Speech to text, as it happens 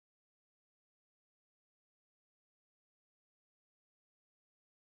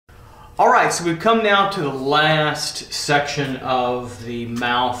All right, so we've come now to the last section of the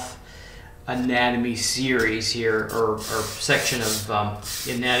mouth anatomy series here, or section of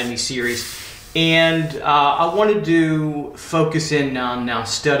anatomy series. And I wanted to focus in on now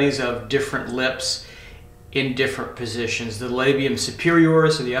studies of different lips in different positions. The labium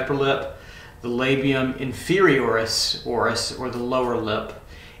superioris, or the upper lip, the labium inferioris, or the lower lip,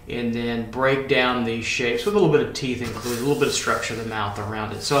 and then break down these shapes with a little bit of teeth included, a little bit of structure of the mouth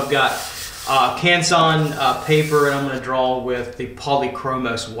around it. So I've got Canson paper, and I'm going to draw with the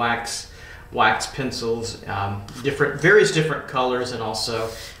polychromos wax pencils, various different colors, and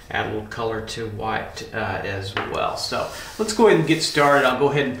also add a little color to white as well. So let's go ahead and get started. I'll go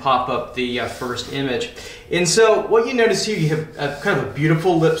ahead and pop up the first image. And so what you notice here, you have kind of a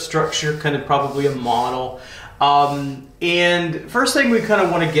beautiful lip structure, kind of probably a model. And first thing we kind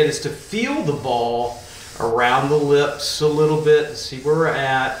of want to get is to feel the ball around the lips a little bit, see where we're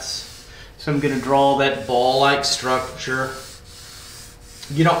at. So I'm going to draw that ball-like structure.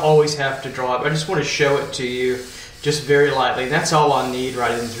 You don't always have to draw it, but I just want to show it to you just very lightly. That's all I need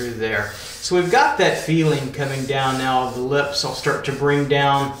right in through there. So we've got that feeling coming down now of the lips. I'll start to bring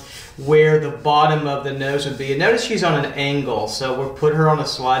down where the bottom of the nose would be. And notice she's on an angle, so we'll put her on a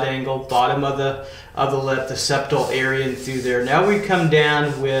slight angle, bottom of the lip, the septal area and through there. Now we come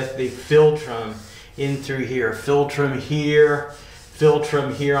down with the philtrum in through here. Philtrum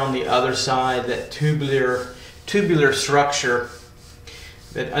here on the other side, that tubular structure,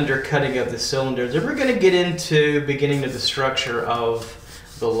 that undercutting of the cylinders. Then we're going to get into beginning of the structure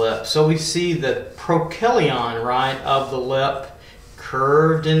of the lip. So we see the procheleon, right, of the lip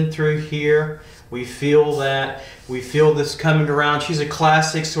curved in through here. We feel that. We feel this coming around. She's a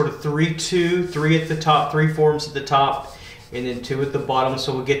classic sort of 3-2, 3 at the top, 3 forms at the top, and then 2 at the bottom.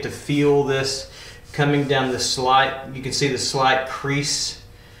 So we'll get to feel this coming down the slight, you can see the slight crease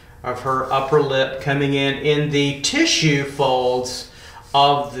of her upper lip coming in the tissue folds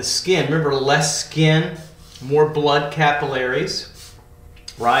of the skin. Remember, less skin, more blood capillaries,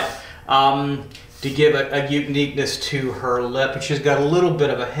 right? To give a uniqueness to her lip. And she's got a little bit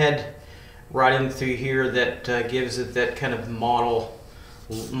of a head right in through here that gives it that kind of model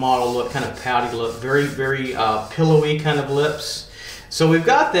look, kind of pouty look, very pillowy kind of lips. So we've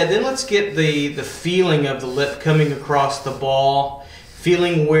got that. Then let's get the feeling of the lip coming across the ball,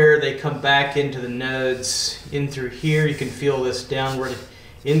 feeling where they come back into the nodes in through here. You can feel this downward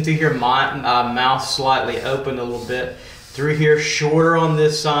in through here, mouth slightly open a little bit. Through here, shorter on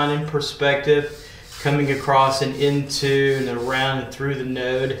this side in perspective, coming across and into and around and through the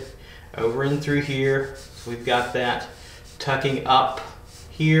node, over and through here. We've got that tucking up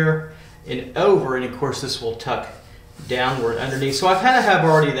here and over, and of course this will tuck downward underneath. So I kind of have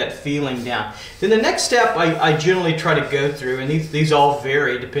already that feeling down. Then the next step I generally try to go through, and these all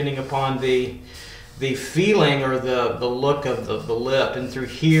vary depending upon the feeling or the look of the lip. And through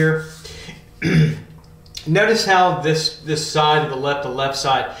here, notice how this side of the lip, the left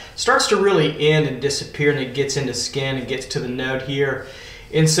side, starts to really end and disappear, and it gets into skin and gets to the node here.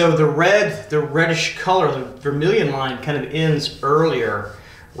 And so the reddish color, the vermilion line, kind of ends earlier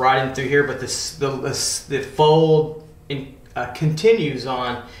right in through here, but the fold continues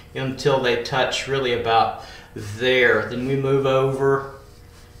on until they touch really about there. Then we move over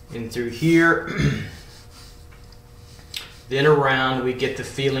and through here, then around. We get the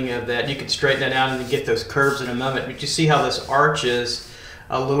feeling of that. You can straighten that out and get those curves in a moment, but you see how this arches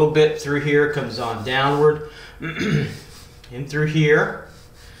a little bit through here, comes on downward in through here.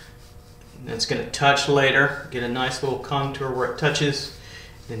 That's going to touch later, get a nice little contour where it touches,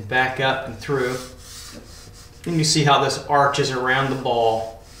 then back up and through. And you see how this arches around the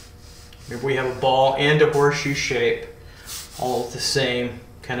ball. Remember, we have a ball and a horseshoe shape, all the same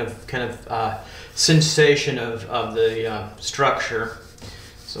kind of sensation of the structure.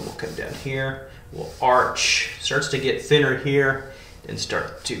 So we'll come down here, we'll arch, starts to get thinner here, and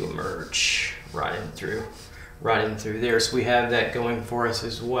start to emerge right in through there. So we have that going for us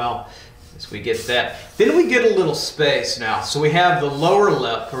as well. As we get that, then we get a little space now. So we have the lower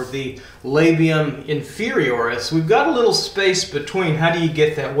lip, or the labium inferioris. We've got a little space between. How do you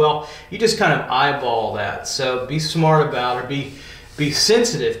get that? Well, you just kind of eyeball that. So be smart about, or be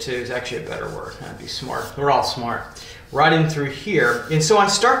sensitive to is actually a better word. Be smart. We're all smart. Right in through here. And so I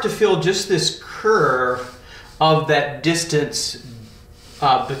start to feel just this curve of that distance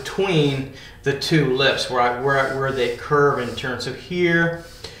between the two lips, where they curve and turn. So here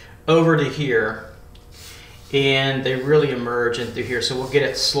over to here, and they really emerge into here. So we'll get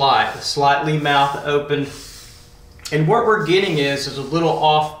it slightly mouth open, and what we're getting is a little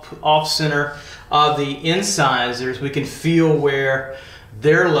off center of the incisors. We can feel where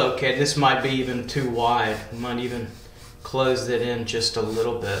they're located. This might be even too wide. We might even close that in just a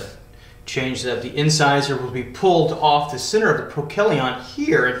little bit. Change that. The incisor will be pulled off the center of the prochelion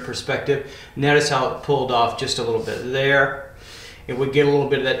here in perspective. Notice how it pulled off just a little bit there. And we get a little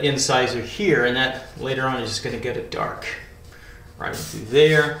bit of that incisor here, and that later on is just going to get it dark. Right through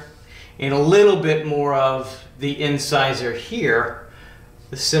there. And a little bit more of the incisor here,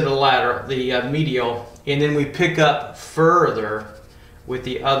 the centrolateral, the medial. And then we pick up further with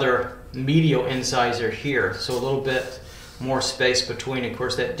the other medial incisor here. So a little bit more space between. Of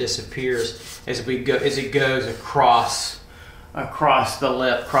course, that disappears as we go, as it goes across the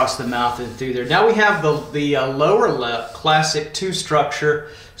lip, across the mouth, and through there. Now we have the lower lip, classic 2 structure,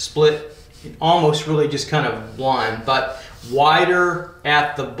 split almost really just kind of 1, but wider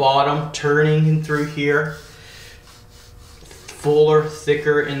at the bottom, turning in through here, fuller,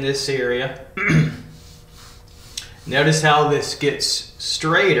 thicker in this area. Notice how this gets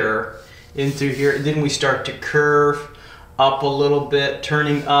straighter in through here, and then we start to curve up a little bit,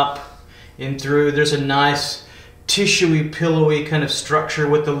 turning up in through. There's a nice tissuey, pillowy kind of structure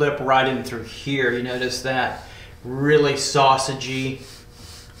with the lip right in through here. You notice that really sausagey,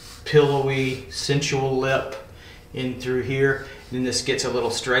 pillowy, sensual lip in through here. And then this gets a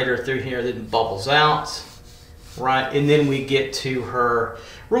little straighter through here, then bubbles out, right? And then we get to her,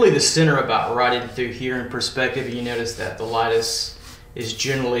 really the center about right in through here in perspective. And you notice that the light is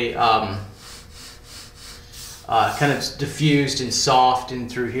generally kind of diffused and soft in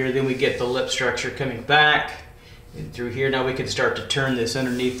through here. Then we get the lip structure coming back in through here. Now we can start to turn this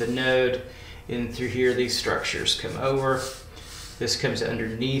underneath the node in through here. These structures come over. This comes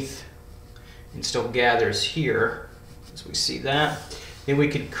underneath and still gathers here, as we see that. Then we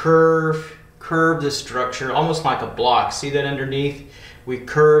can curve the structure almost like a block. See that underneath? We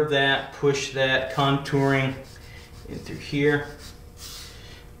curve that, push that, contouring in through here,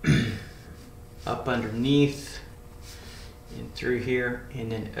 up underneath, in through here,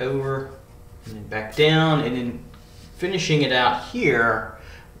 and then over, and then back down, and then finishing it out here.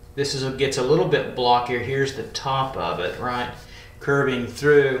 This gets a little bit blockier. Here's the top of it, right? Curving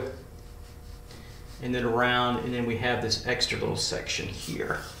through, and then around, and then we have this extra little section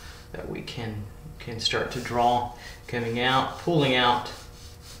here that we can start to draw, coming out, pulling out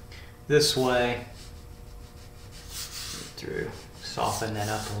this way through, soften that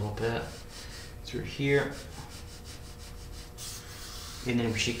up a little bit through here. And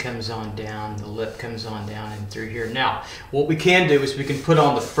then she comes on down, the lip comes on down and through here. Now, what we can do is we can put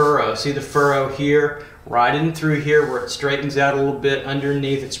on the furrow. See the furrow here? Right in through here where it straightens out a little bit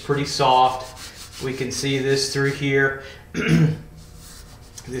underneath. It's pretty soft. We can see this through here.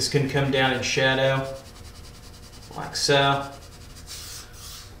 This can come down in shadow, like so.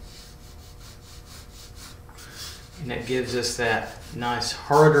 And that gives us that nice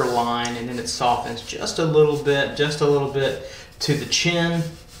harder line, and then it softens just a little bit to the chin,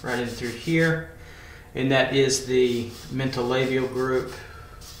 right in through here. And that is the mentolabial group.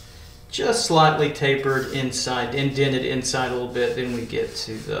 Just slightly tapered inside, indented inside a little bit. Then we get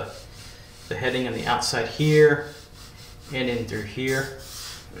to the heading on the outside here, and in through here.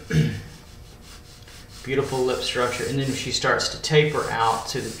 Beautiful lip structure. And then she starts to taper out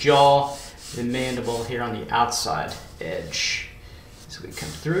to the jaw, the mandible here on the outside edge. So we come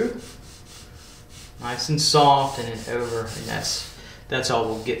through, nice and soft, and then over, and that's all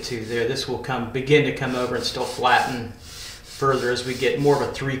we'll get to there. This will begin to come over and still flatten further as we get more of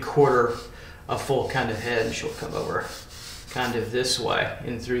a 3/4, a full kind of head, and she'll come over kind of this way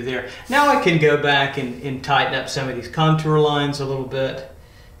and through there. Now I can go back and tighten up some of these contour lines a little bit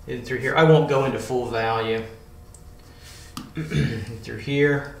in through here. I won't go into full value through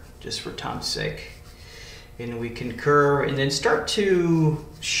here, just for time's sake. And we can curve and then start to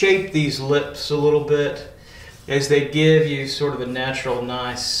shape these lips a little bit as they give you sort of a natural,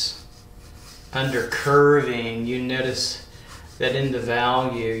 nice undercurving. You notice that in the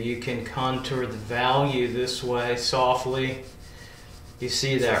value, you can contour the value this way softly. You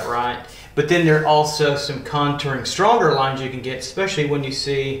see that, right? But then there are also some contouring, stronger lines you can get, especially when you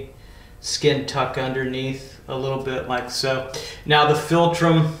see skin tuck underneath a little bit like so. Now the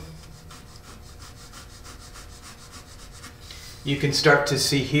philtrum, you can start to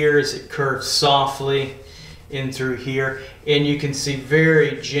see here as it curves softly in through here, and you can see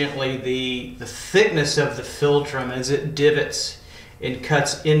very gently the thickness of the philtrum as it divots and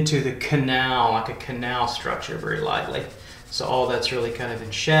cuts into the canal, like a canal structure, very lightly. So all that's really kind of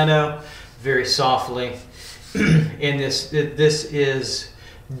in shadow, very softly. And this is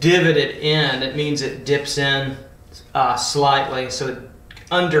divoted in. It means it dips in slightly, so it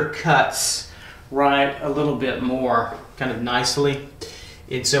undercuts right a little bit more, kind of nicely.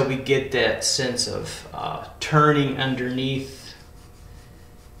 And so we get that sense of turning underneath,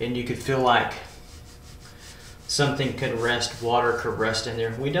 and you could feel like something could rest, water could rest in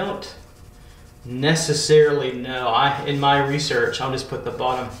there. We don't necessarily know. In my research, I'll just put the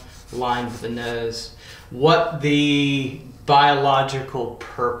bottom line with the nose, what the biological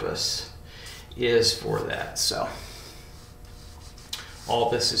purpose is for that. So all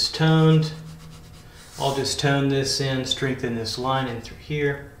this is toned. I'll just tone this in, strengthen this line in through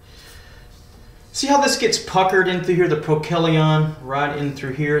here. See how this gets puckered in through here, the procheleon right in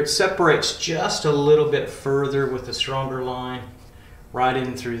through here. It separates just a little bit further with the stronger line, right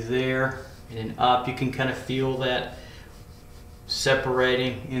in through there and then up. You can kind of feel that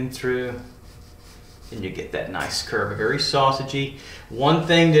separating in through, and you get that nice curve, very sausagey. One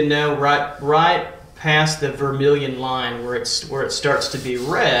thing to know, right past the vermilion line where it starts to be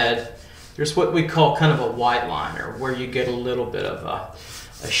red, there's what we call kind of a white line, or where you get a little bit of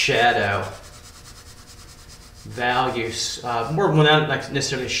a shadow value, more not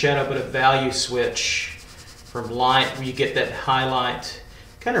necessarily a shadow, but a value switch from light, where you get that highlight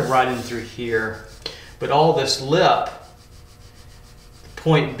kind of right in through here. But all this lip, the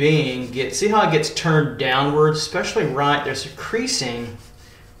point being, see how it gets turned downwards, especially right, there's a creasing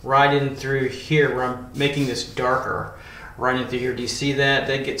right in through here where I'm making this darker. Right in through here, do you see that?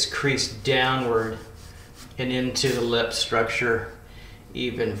 That gets creased downward and into the lip structure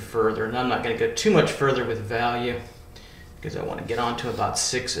even further. And I'm not going to go too much further with value because I want to get on to about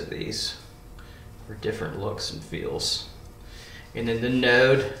 6 of these for different looks and feels. And then the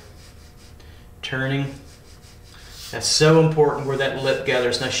node turning. That's so important where that lip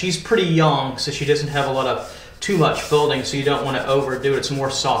gathers. Now she's pretty young, so she doesn't have a lot of too much folding, so you don't want to overdo it. It's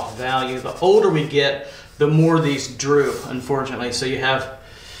more soft value. The older we get, the more these droop, unfortunately. So you have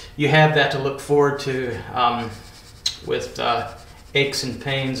that to look forward to with aches and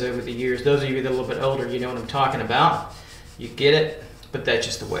pains over the years. Those of you that are a little bit older, you know what I'm talking about. You get it, but that's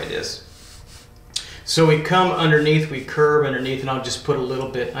just the way it is. So we come underneath, we curve underneath, and I'll just put a little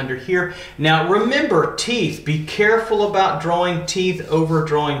bit under here. Now remember, teeth. Be careful about drawing teeth,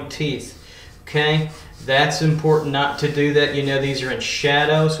 overdrawing teeth, okay? That's important not to do that. You know these are in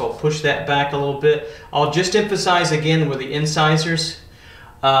shadow, so I'll push that back a little bit. I'll just emphasize again where the incisors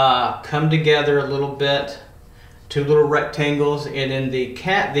come together a little bit, 2 little rectangles, and in the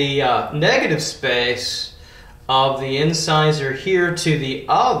negative space of the incisor here to the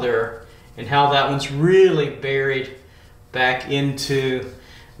other, and how that one's really buried back into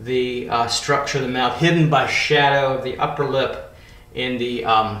the structure of the mouth, hidden by shadow of the upper lip in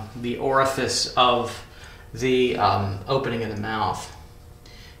the orifice of the opening of the mouth.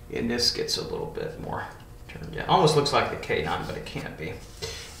 And this gets a little bit more turned down. Almost looks like the canine, but it can't be.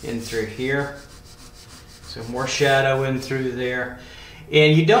 In through here. So more shadow in through there.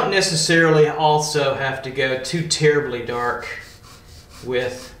 And you don't necessarily also have to go too terribly dark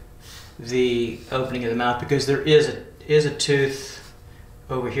with the opening of the mouth, because there is a tooth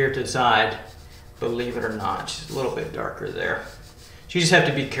over here to the side, believe it or not. Just a little bit darker there. So you just have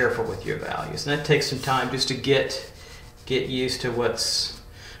to be careful with your values, and that takes some time just to get used to what's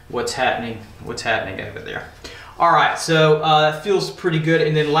happening over there. All right, so that feels pretty good.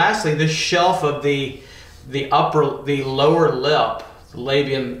 And then lastly, this shelf of the lower lip, the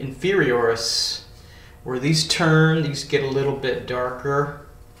labium inferioris, where these turn, these get a little bit darker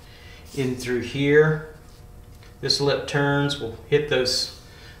in through here. This lip turns, we'll hit those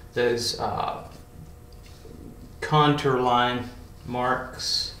contour line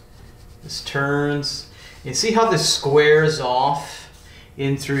marks. This turns, and see how this squares off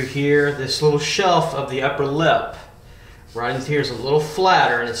in through here. This little shelf of the upper lip right in here is a little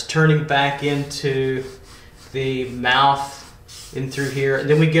flatter, and it's turning back into the mouth in through here. And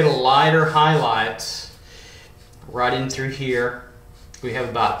then we get a lighter highlights right in through here. We have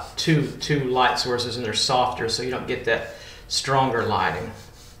about two light sources, and they're softer, so you don't get that stronger lighting,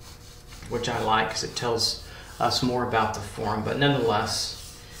 which I like because it tells us more about the form. But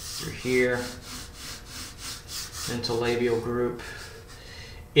nonetheless, through here, into labial group.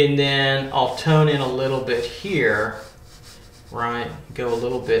 And then I'll tone in a little bit here, right? Go a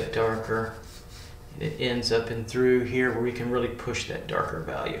little bit darker. It ends up in through here where we can really push that darker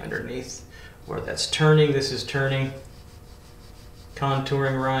value underneath where that's turning. This is turning.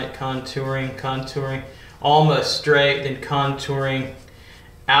 Contouring right, contouring, contouring. Almost straight, then contouring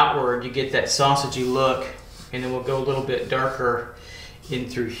outward. You get that sausagey look. And then we'll go a little bit darker in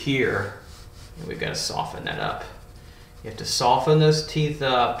through here. And we've got to soften that up. You have to soften those teeth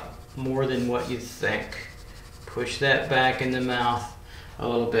up more than what you think. Push that back in the mouth a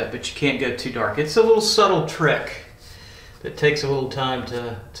little bit, but you can't go too dark. It's a little subtle trick that takes a little time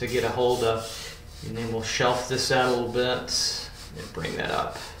to get a hold of. And then we'll shelf this out a little bit and bring that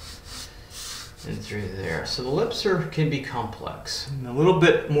up and through there. So the lips can be complex. And a little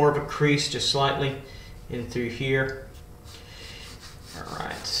bit more of a crease, just slightly in through here. All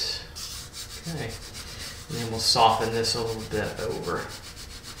right. Okay. And then we'll soften this a little bit over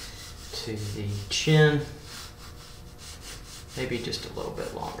to the chin. Maybe just a little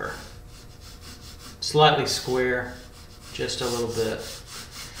bit longer. Slightly square, just a little bit.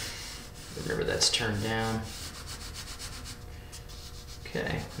 Whenever that's turned down.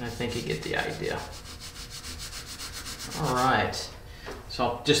 Okay, and I think you get the idea. All right, so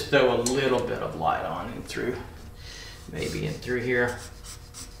I'll just throw a little bit of light on and through, maybe in through here,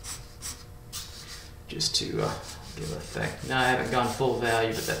 just to give effect. Now I haven't gone full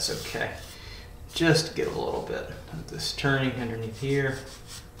value, but that's okay. Just get a little bit of this turning underneath here,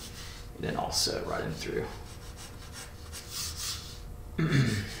 and then also right in through.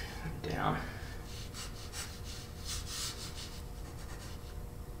 Down.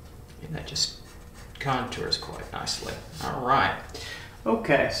 And that just contours quite nicely. All right.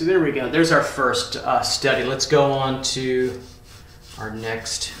 Okay, so there we go. There's our first study. Let's go on to our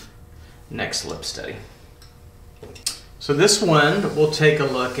next lip study. So this one, we'll take a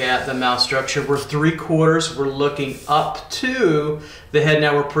look at the mouth structure. We're 3/4. We're looking up to the head.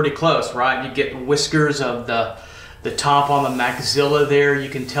 Now we're pretty close, right? You get whiskers of the top on the maxilla there.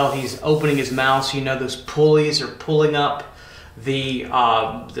 You can tell he's opening his mouth, so you know those pulleys are pulling up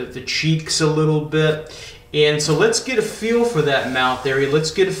the cheeks a little bit. And so let's get a feel for that mouth area.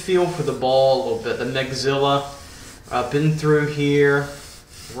 Let's get a feel for the ball a little bit. The maxilla up in through here,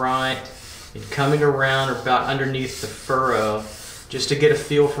 right, and coming around about underneath the furrow, just to get a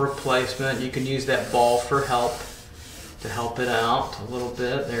feel for placement. You can use that ball for help, to help it out a little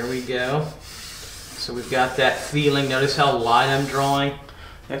bit. There we go. So we've got that feeling. Notice how light I'm drawing.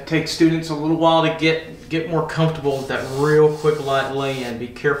 That takes students a little while to get more comfortable with that real quick light lay in. Be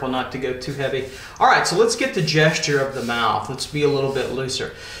careful not to go too heavy. All right, so let's get the gesture of the mouth. Let's be a little bit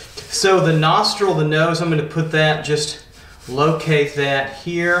looser. So the nostril, the nose, I'm going to put that, just locate that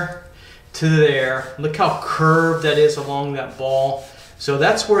here to there. Look how curved that is along that ball. So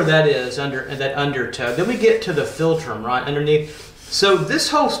that's where that is, under that undertow. Then we get to the philtrum, right underneath. So this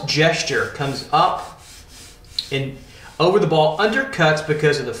whole gesture comes up and over the ball, undercuts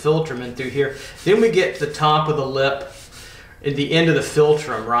because of the philtrum and through here. Then we get the top of the lip at the end of the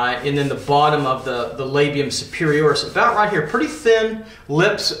philtrum, right? And then the bottom of the labium superioris, about right here. Pretty thin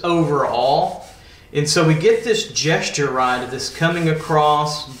lips overall. And so we get this gesture, right, of this coming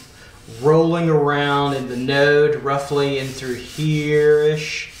across, rolling around in the node, roughly in through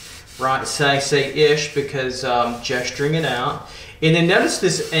here-ish, right? So I say ish because gesturing it out. And then notice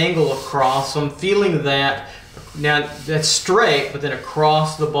this angle across. So I'm feeling that. Now that's straight, but then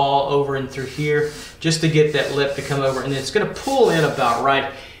across the ball over and through here, just to get that lip to come over, and it's going to pull in about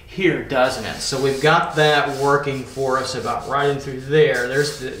right here, doesn't it? So we've got that working for us about right in through there.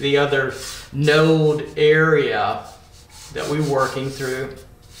 There's the other node area that we're working through.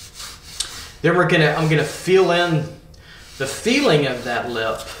 Then I'm gonna fill in the feeling of that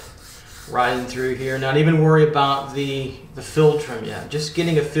lip right in through here. Not even worry about the philtrum yet. Just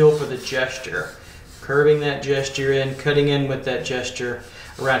getting a feel for the gesture. Curving that gesture in, cutting in with that gesture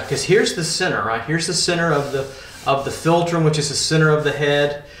around. Because here's the center, right? Here's the center of the philtrum, which is the center of the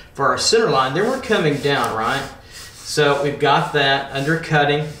head for our center line. Then we're coming down, right? So we've got that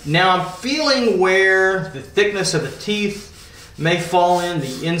undercutting. Now I'm feeling where the thickness of the teeth may fall in,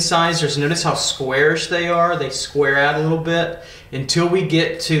 the incisors. Notice how squarish they are. They square out a little bit until we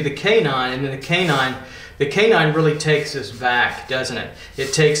get to the canine, and then the canine really takes us back, doesn't it?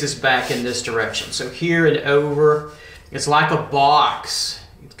 It takes us back in this direction. So here and over, it's like a box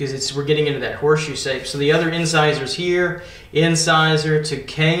because we're getting into that horseshoe shape. So the other incisors here, incisor to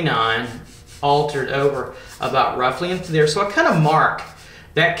canine, altered over about roughly into there. So I kind of mark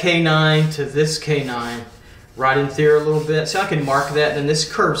that canine to this canine right in there a little bit. So I can mark that, and then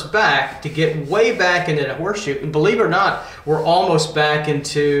this curves back to get way back into the horseshoe. And believe it or not, we're almost back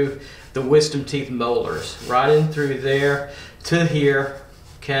into the wisdom teeth molars, right in through there to here,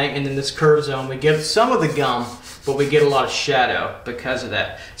 okay? And then this curves on. We get some of the gum, but we get a lot of shadow because of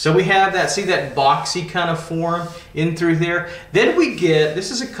that. So we have that, see that boxy kind of form in through there? Then we get,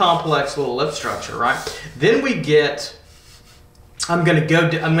 this is a complex little lip structure, right? Then we get, I'm gonna go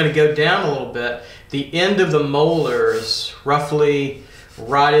down a little bit. The end of the molars, roughly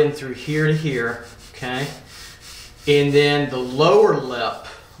right in through here to here, okay? And then the lower lip,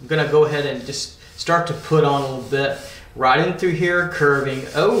 I'm gonna go ahead and just start to put on a little bit. right in through here, curving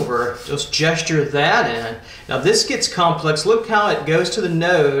over. Just gesture that in. Now this gets complex. Look how it goes to the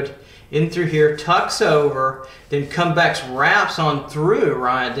node, in through here, tucks over, then come back, wraps on through,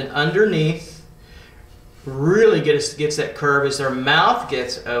 right? Then underneath, really gets that curve as their mouth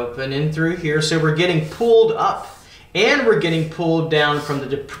gets open in through here. So we're getting pulled up and we're getting pulled down from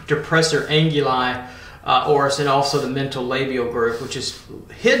the depressor anguli oris and also the mental labial group, which is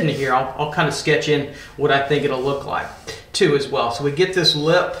hidden here. I'll kind of sketch in what I think it'll look like too as well. So we get this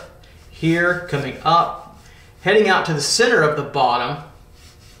lip here coming up, heading out to the center of the bottom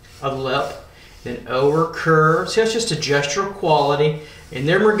of the lip, then over curve. So it's just a gestural quality. And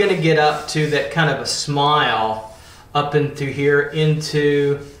then we're going to get up to that kind of a smile up and through here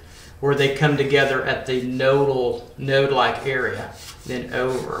into where they come together at the node-like area, then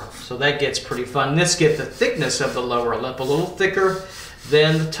over. So that gets pretty fun. This gets the thickness of the lower lip a little thicker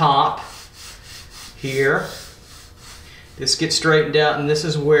than the top here. This gets straightened out, and this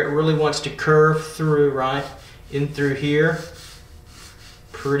is where it really wants to curve through, right? In through here.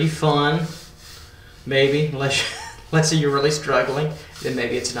 Pretty fun, maybe, unless you're really struggling, then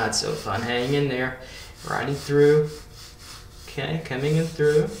maybe it's not so fun. Hang in there, riding through, okay, coming in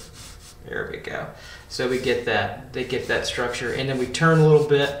through, there we go. So we get that, they get that structure, and then we turn a little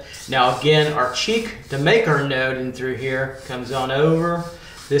bit. Now again, our cheek, to make our node in through here, comes on over.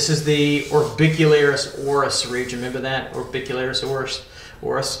 This is the orbicularis oris region, remember that? Orbicularis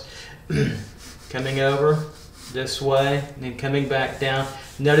oris, coming over this way, and then coming back down.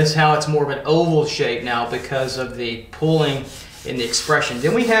 Notice how it's more of an oval shape now because of the pulling in the expression.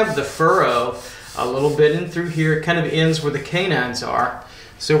 Then we have the furrow a little bit in through here. It kind of ends where the canines are.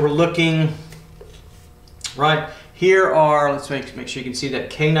 So we're looking, right, here are, let's make sure you can see that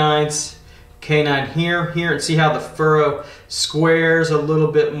canine here, and see how the furrow squares a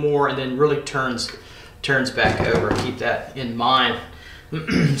little bit more and then really turns back over. Keep that in mind.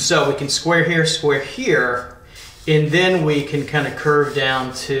 So we can square here, and then we can kind of curve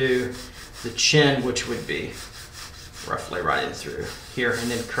down to the chin, which would be roughly right in through here,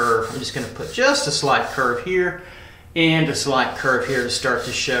 and then curve. I'm just going to put just a slight curve here and a slight curve here to start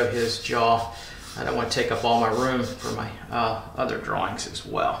to show his jaw. I don't want to take up all my room for my other drawings as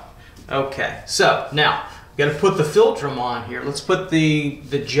well. Okay, so now we've got to put the philtrum on here. Let's put the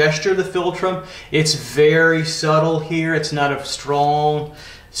gesture of the philtrum. It's very subtle here. It's not a strong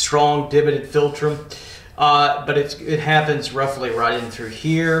divoted philtrum. But it happens roughly right in through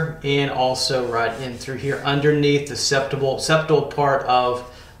here and also right in through here underneath the septal part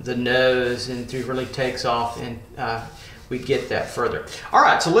of the nose, and through really takes off, and we get that further. All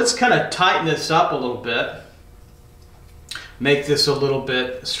right, so let's kind of tighten this up a little bit, make this a little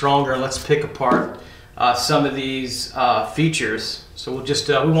bit stronger. Let's pick apart some of these features. So we'll just,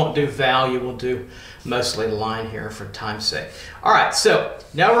 we won't do value, we'll do mostly the line here for time's sake. All right, so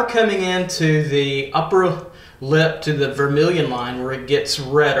now we're coming into the upper lip to the vermilion line where it gets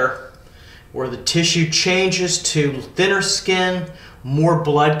redder, where the tissue changes to thinner skin, more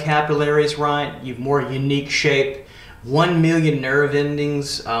blood capillaries, right? You have more unique shape, 1 million nerve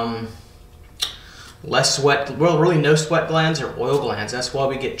endings, less sweat, well, really no sweat glands or oil glands. That's why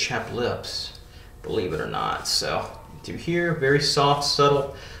we get chapped lips, believe it or not. So through here, very soft,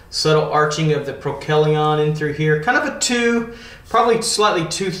 subtle arching of the procheleon in through here. Kind of a 2, probably slightly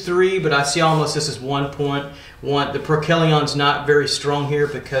 2-3, but I see almost this is 1.1. The procheleon's not very strong here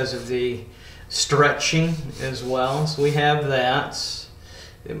because of the stretching as well. So we have that.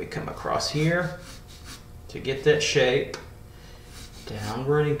 Then we come across here to get that shape.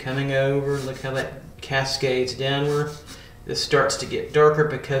 Downward and coming over. Look how that cascades downward. This starts to get darker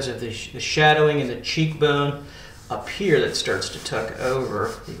because of the shadowing in the cheekbone up here that starts to tuck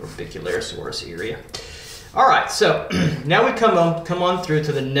over the orbicularis oris area. All right, so now we come on through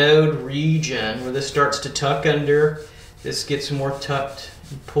to the node region where this starts to tuck under. This gets more tucked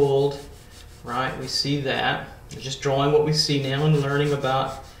and pulled, right? We see that. We're just drawing what we see now and learning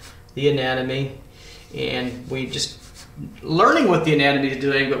about the anatomy. And we just learning what the anatomy is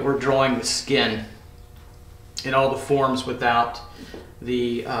doing, but we're drawing the skin in all the forms without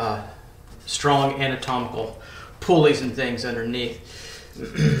the strong anatomical pulleys and things underneath.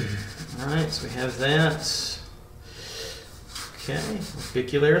 Alright, so we have that. Okay,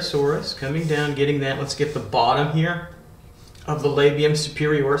 orbicularis oris coming down, getting that. Let's get the bottom here of the labium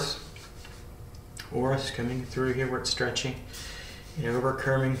superioris. Oris coming through here where it's stretching. And over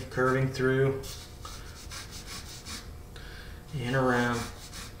curving through and around.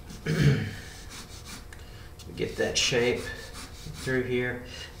 We get that shape through here.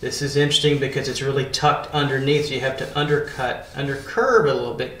 This is interesting because it's really tucked underneath, so you have to undercurve it a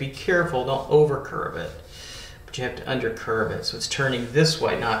little bit. Be careful, don't over curve it. but you have to undercurve it. So it's turning this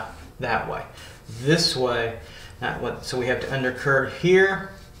way, not that way. This way, not what. So we have to undercurve here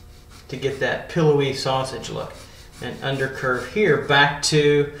to get that pillowy sausage look. And undercurve here back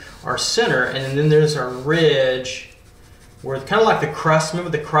to our center, and then there's our ridge where it's kind of like the crust. Remember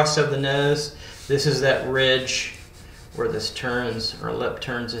the crust of the nose? This is that ridge where this turns, our lip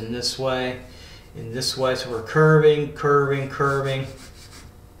turns in this way, so we're curving, curving, curving,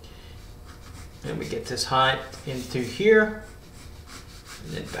 and we get this height in through here,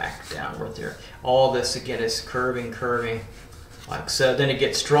 and then back downward there. All this again is curving, curving, like so. Then it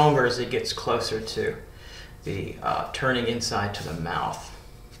gets stronger as it gets closer to the turning inside to the mouth.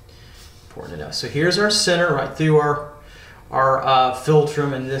 Important to know. So here's our center right through our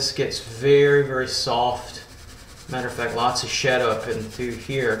philtrum, and this gets very, very soft. Matter of fact, lots of shadow up and through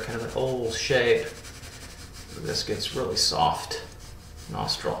here, kind of an oval shape. This gets really soft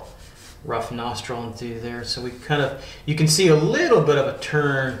nostril, rough nostril and through there. So we kind of, you can see a little bit of a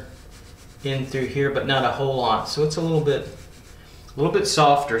turn in through here, but not a whole lot. So it's a little bit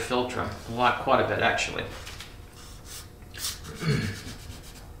softer philtrum, quite a bit actually.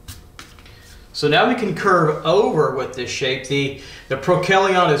 So now we can curve over with this shape. The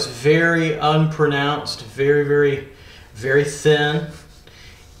procheleon is very unpronounced, very, very, very thin.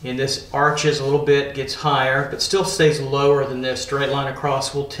 And this arches a little bit, gets higher, but still stays lower than this. Straight line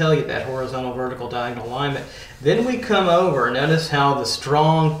across will tell you that horizontal, vertical, diagonal alignment. Then we come over, notice how the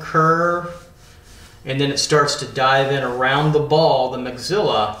strong curve, and then it starts to dive in around the ball, the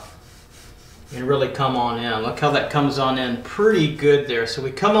maxilla, and really come on in. Look how that comes on in pretty good there. So we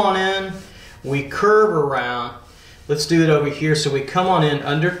come on in, we curve around. Let's do it over here. So we come on in,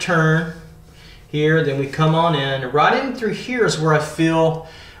 under turn here, then we come on in. Right in through here is where I feel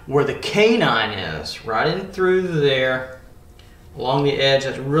where the canine is. Right in through there, along the edge,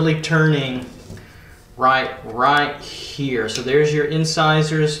 that's really turning right here. So there's your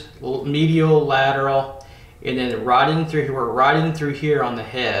incisors, medial, lateral, and then right in through here, we're right in through here on the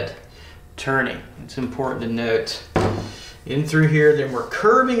head, turning. It's important to note. In through here, then we're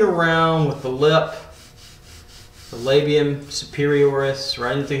curving around with the lip, the labium superioris,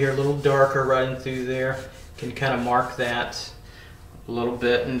 right in through here, a little darker, right in through there. Can kind of mark that a little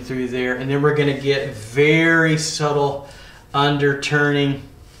bit in through there. And then we're going to get very subtle underturning,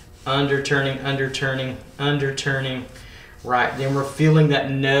 underturning, underturning, underturning. Right, then we're feeling that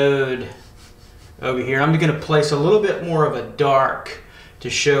node over here. I'm going to place a little bit more of a dark to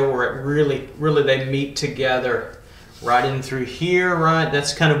show where it really they meet together. Right in through here, right?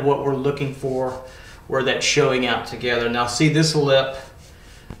 That's kind of what we're looking for, where that's showing out together. Now see this lip,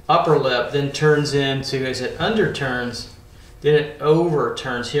 upper lip, then turns into, as it underturns, then it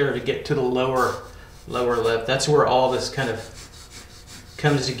overturns here to get to the lower lip. That's where all this kind of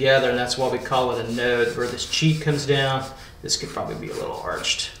comes together, and that's why we call it a node, where this cheek comes down. This could probably be a little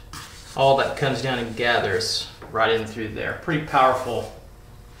arched. All that comes down and gathers right in through there. Pretty powerful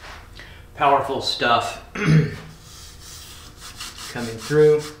stuff. Coming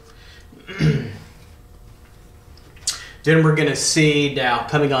through. Then we're going to see now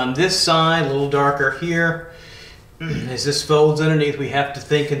coming on this side, a little darker here. As this folds underneath, we have to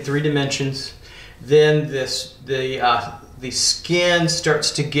think in 3 dimensions. Then the skin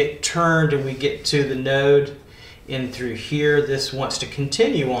starts to get turned, and we get to the node in through here. This wants to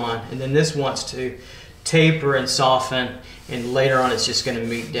continue on, and then this wants to taper and soften, and later on it's just going to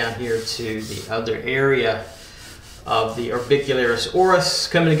meet down here to the other area of the orbicularis oris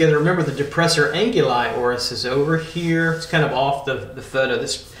coming together. Remember, the depressor anguli oris is over here. It's kind of off the photo.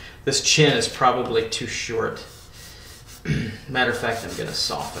 This chin is probably too short. Matter of fact, I'm going to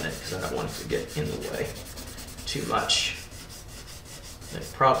soften it because I don't want it to get in the way too much.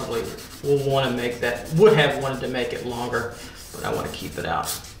 It probably will want to make that, would have wanted to make it longer, but I want to keep it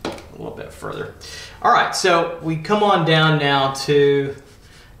out a little bit further. All right, so we come on down now to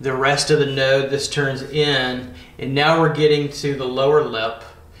the rest of the node. This turns in, and now we're getting to the lower lip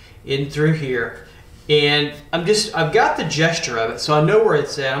in through here. And I've got the gesture of it, so I know where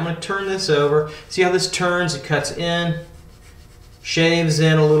it's at. I'm going to turn this over. See how this turns? It cuts in, shaves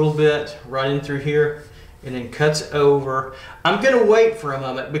in a little bit, right in through here, and then cuts over. I'm going to wait for a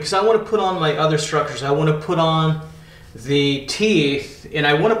moment because I want to put on my other structures. I want to put on the teeth, and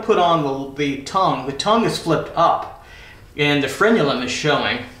I want to put on the tongue. The tongue is flipped up, and the frenulum is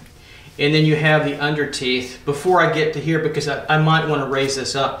showing. And then you have the underteeth before I get to here, because I might want to raise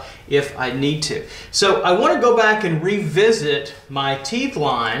this up if I need to. So I want to go back and revisit my teeth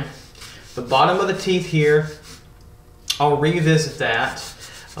line, the bottom of the teeth here. I'll revisit that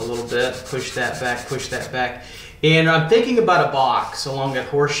a little bit, push that back, And I'm thinking about a box along that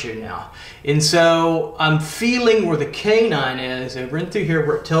horseshoe now. And so I'm feeling where the canine is over in through here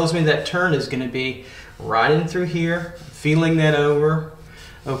where it tells me that turn is going to be right in through here. Feeling that over.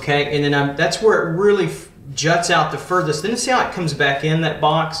 Okay, and then that's where it really juts out the furthest. Then see how it comes back in that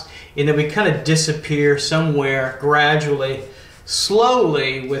box? And then we kind of disappear somewhere gradually,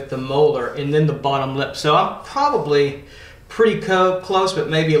 slowly with the molar and then the bottom lip. So I'm probably pretty close, but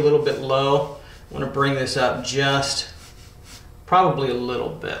maybe a little bit low. I want to bring this up just probably a little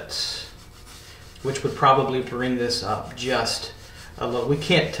bit, which would probably bring this up just a little. We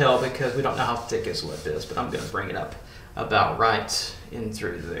can't tell because we don't know how thick his lip is, but I'm going to bring it up about right in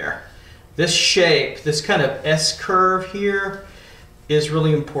through there. This shape, this kind of S curve here is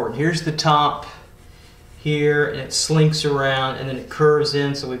really important. Here's the top here, and it slinks around, and then it curves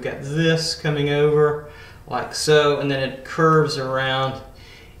in. So we've got this coming over like so, and then it curves around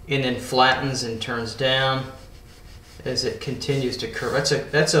and then flattens and turns down as it continues to curve.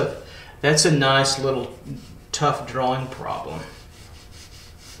 That's a nice little tough drawing problem.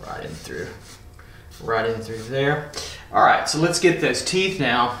 Right in through there. All right, so let's get those teeth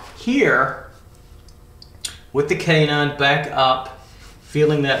now. Here, with the canine back up,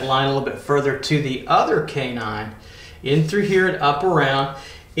 feeling that line a little bit further to the other canine, in through here and up around,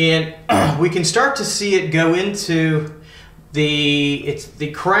 and we can start to see it go into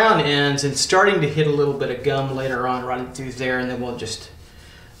the crown ends and starting to hit a little bit of gum later on running through there, and then we'll just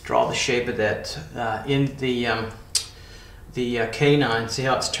draw the shape of that in the canine. See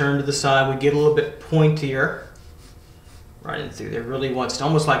how it's turned to the side? We get a little bit pointier right in through there. Really wants,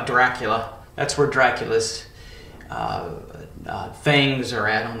 almost like Dracula. That's where Dracula's fangs are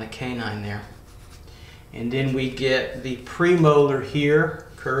at on the canine there. And then we get the premolar here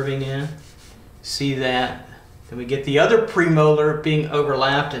curving in. See that? Then we get the other premolar being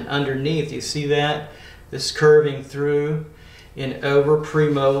overlapped and underneath. You see that? This curving through and over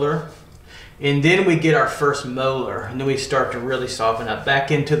premolar. And then we get our first molar, and then we start to really soften up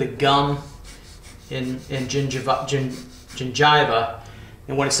back into the gum in gingiva.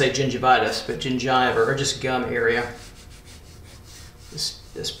 I want to say gingivitis, but gingiva, or just gum area.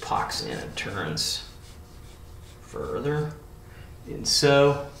 This pocks in and turns further. And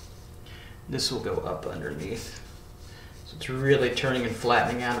so this will go up underneath. So it's really turning and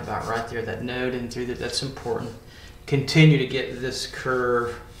flattening out about right there, that node in through there. That's important. Continue to get this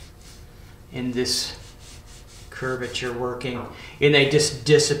curve in this curvature working, and they just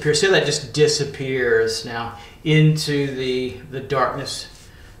disappear. See how that just disappears now into the darkness,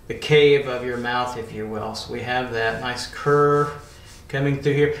 the cave of your mouth, if you will. So we have that nice curve coming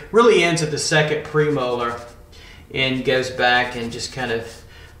through here. Really ends at the second premolar and goes back and just kind of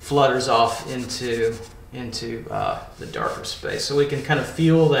flutters off into the darker space. So we can kind of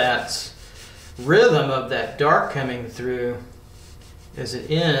feel that rhythm of that dark coming through as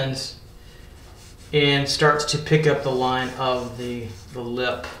it ends and starts to pick up the line of the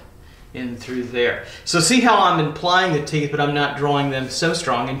lip in through there. So see how I'm implying the teeth, but I'm not drawing them so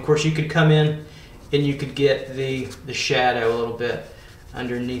strong. And of course you could come in and you could get the shadow a little bit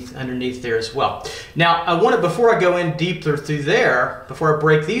underneath there as well. Now I want to, before I go in deeper through there, before I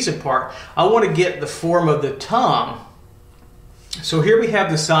break these apart, I want to get the form of the tongue. So here we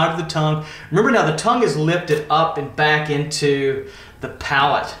have the side of the tongue. Remember now the tongue is lifted up and back into the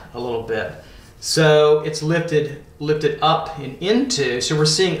palate a little bit. So it's lifted up and into, so we're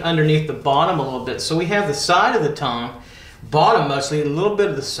seeing underneath the bottom a little bit. So we have the side of the tongue, bottom mostly, a little bit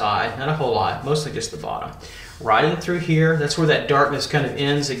of the side, not a whole lot, mostly just the bottom. Right in through here, that's where that darkness kind of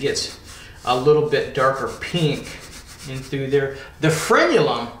ends. It gets a little bit darker pink in through there. The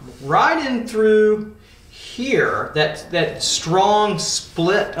frenulum, right in through here, that strong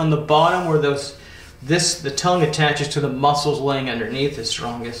split on the bottom where the tongue attaches to the muscles laying underneath is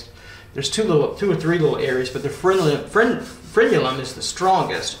strongest. There's two or three little areas, but the frenulum is the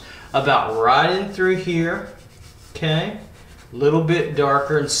strongest, about right in through here, okay? A little bit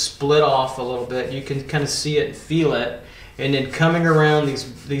darker and split off a little bit. You can kind of see it and feel it. And then coming around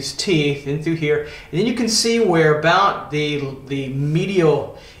these teeth in through here, and then you can see where about the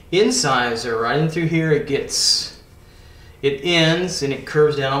medial incisor, right in through here, it ends and it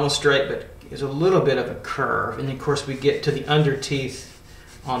curves down almost straight, but there's a little bit of a curve. And then of course we get to the under teeth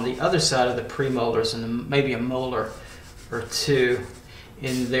on the other side of the premolars, and maybe a molar or two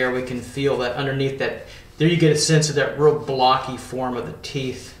in there. We can feel that underneath that. There you get a sense of that real blocky form of the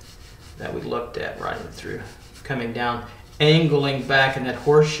teeth that we looked at right in through, coming down, angling back in that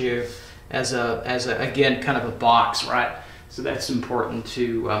horseshoe as a again kind of a box, right? So that's important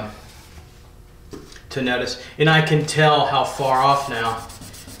to notice. And I can tell how far off now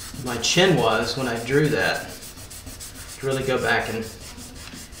my chin was when I drew that. really go back and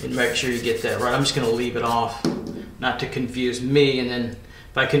make sure you get that right. I'm just going to leave it off, not to confuse me, and then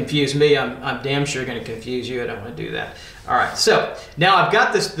if I confuse me, I'm damn sure going to confuse you. I don't want to do that. All right, so now I've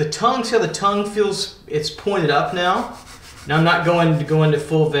got this, the tongue, see how the tongue feels, it's pointed up now? Now I'm not going to go into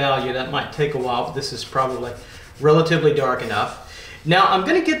full value, that might take a while, but this is probably relatively dark enough. Now I'm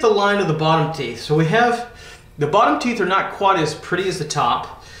going to get the line of the bottom teeth. So we have, the bottom teeth are not quite as pretty as the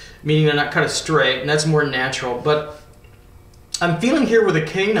top, meaning they're not kind of straight, and that's more natural, but I'm feeling here where the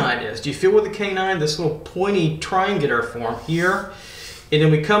canine is. Do you feel where the canine, this little pointy triangular form here? And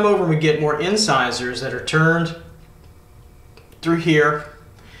then we come over and we get more incisors that are turned through here.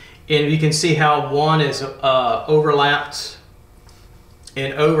 And you can see how one is overlapped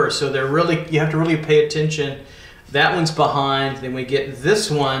and over. So they're really, you have to really pay attention. That one's behind. Then we get this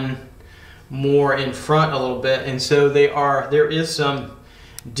one more in front a little bit. And so they are, there is some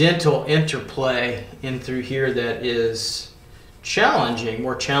dental interplay in through here that is challenging,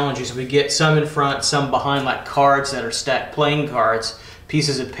 more challenging. So we get some in front, some behind, like cards that are stacked, playing cards,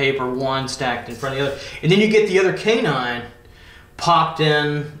 pieces of paper, one stacked in front of the other. And then you get the other canine popped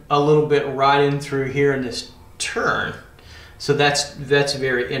in a little bit right in through here in this turn. So that's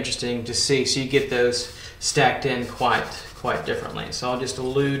very interesting to see. So you get those stacked in quite differently. So I'll just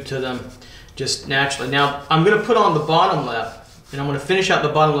allude to them just naturally. Now I'm going to put on the bottom lip, and I'm going to finish out the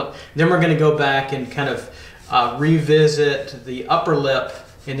bottom lip. Then we're going to go back and kind of revisit the upper lip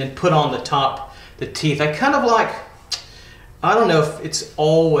and then put on the top, the teeth. I kind of like, I don't know if it's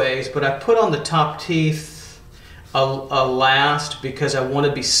always, but I put on the top teeth a last because I want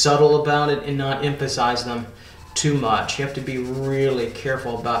to be subtle about it and not emphasize them too much. You have to be really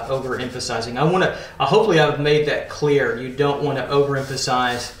careful about overemphasizing. Hopefully I've made that clear. You don't want to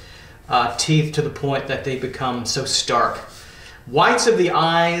overemphasize teeth to the point that they become so stark. Whites of the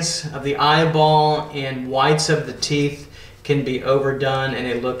eyes, of the eyeball, and whites of the teeth can be overdone and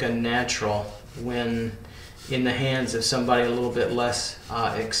they look unnatural when in the hands of somebody a little bit less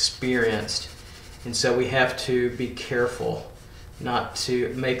experienced. And so we have to be careful not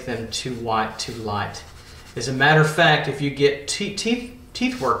to make them too white, too light. As a matter of fact, if you get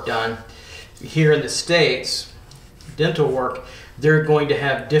teeth work done here in the States, dental work, they're going to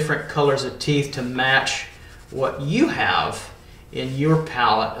have different colors of teeth to match what you have in your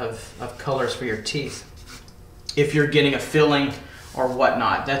palette of colors for your teeth. If you're getting a filling or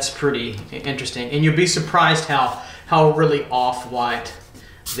whatnot, that's pretty interesting. And you'll be surprised how really off-white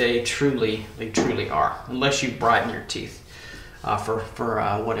they truly are, unless you brighten your teeth for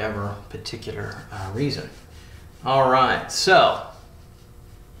whatever particular reason. All right, so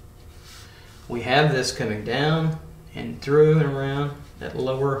we have this coming down and through and around that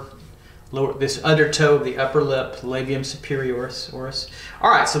lower, this undertow of the upper lip, labium superioris. All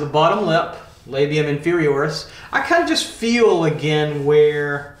right, so the bottom lip, labium inferioris. I kind of just feel again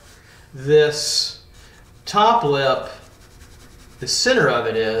where this top lip, the center of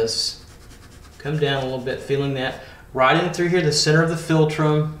it is. Come down a little bit, feeling that. Right in through here, the center of the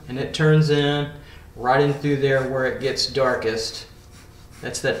philtrum, and it turns in. Right in through there where it gets darkest.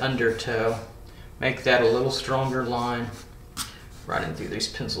 That's that undertow. Make that a little stronger line. Right in through, these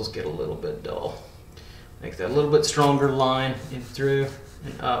pencils get a little bit dull. Make that a little bit stronger line in through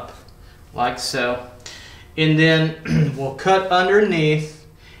and up, like so. And then we'll cut underneath,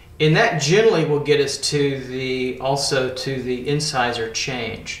 and that generally will get us to also to the incisor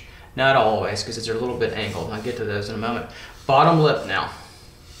change. Not always, because they're a little bit angled. I'll get to those in a moment. Bottom lip now.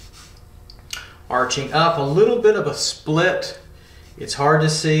 Arching up, a little bit of a split. It's hard to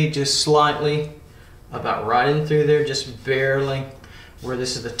see, just slightly, about right in through there, just barely. Where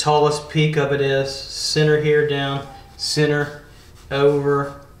this is the tallest peak of it is. Center here down, center,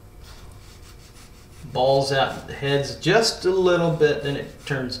 over. Balls out, the head's just a little bit, then it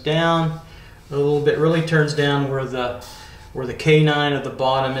turns down. A little bit, really turns down where the canine of the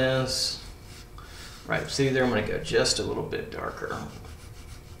bottom is. Right, see there, I'm gonna go just a little bit darker.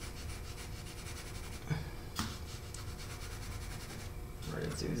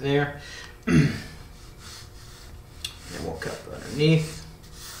 Through there. Then we'll cut underneath.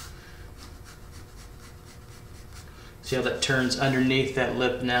 See how that turns underneath that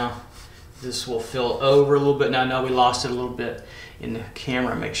lip now? This will fill over a little bit. Now I know we lost it a little bit in the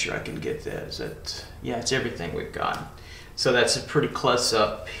camera. Make sure I can get that. Is that, yeah, it's everything we've got. So that's a pretty close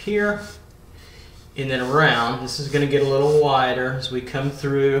up here. And then around, this is going to get a little wider as we come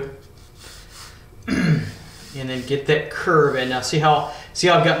through. And then get that curve in. Now see how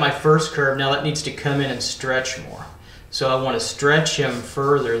I've got my first curve. Now that needs to come in and stretch more. So I want to stretch him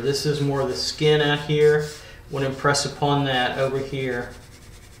further. This is more of the skin out here. I want to impress upon that over here.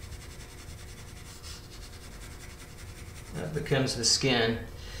 That becomes the skin.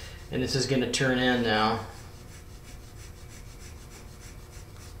 And this is going to turn in now.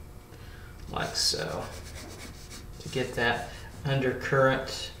 Like so. To get that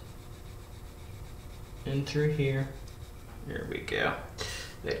undercurrent in through here. There we go.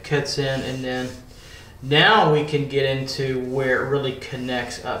 That cuts in, and then now we can get into where it really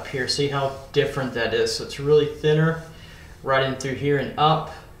connects up here. See how different that is? So it's really thinner right in through here and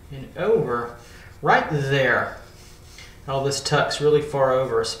up and over right there. All this tucks really far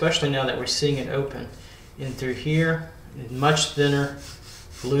over, especially now that we're seeing it open in through here. And much thinner,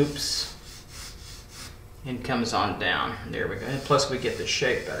 loops, and comes on down. There we go. And plus we get the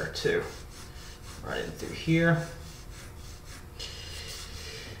shape better too. Right in through here.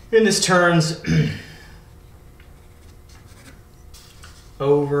 And this turns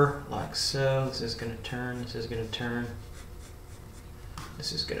over like so. This is going to turn, this is going to turn.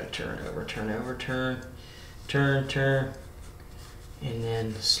 This is going to turn over, turn over, turn, turn, turn. And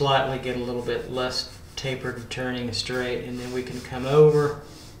then slightly get a little bit less tapered and turning straight. And then we can come over.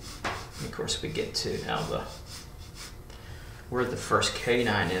 And of course we get to now where the first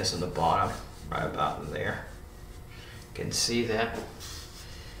canine is on the bottom. Right about there. You can see that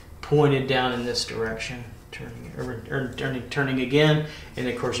pointed down in this direction, turning over, turning again, and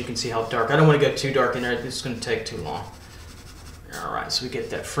of course you can see how dark. I don't want to go too dark in there, it's going to take too long. Alright, so we get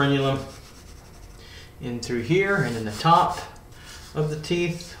that frenulum in through here, and in the top of the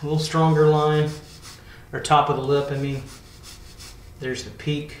teeth, a little stronger line, or top of the lip, I mean. There's the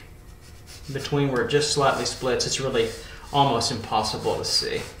peak in between where it just slightly splits. It's really almost impossible to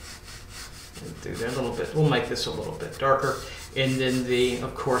see. And through there a little bit. We'll make this a little bit darker. And then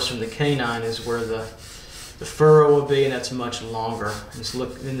of course from the canine is where the furrow will be, and that's much longer.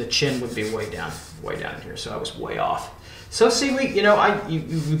 And the chin would be way down in here. So I was way off. So see,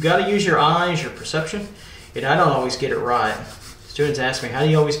 you've got to use your eyes, your perception, and I don't always get it right. Students ask me, how do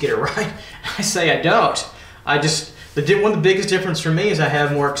you always get it right? I say I don't. One of the biggest difference for me is I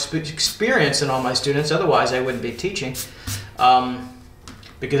have more experience than all my students. Otherwise, I wouldn't be teaching.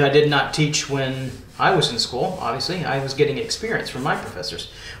 Because I did not teach when I was in school, obviously. I was getting experience from my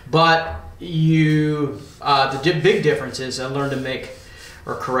professors. But the big difference is I learned to make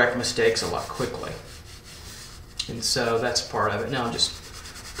or correct mistakes a lot quickly. And so that's part of it. Now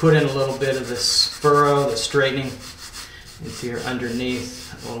just put in a little bit of this furrow, the straightening into here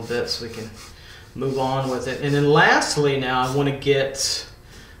underneath a little bit so we can move on with it. And then lastly now I want to get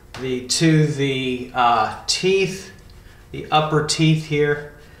the teeth, the upper teeth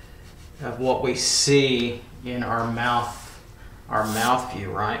here of what we see in our mouth view,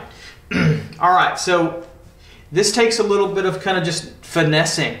 right? All right, so this takes a little bit of kind of just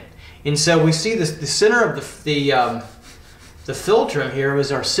finessing. And so we see the center of the philtrum here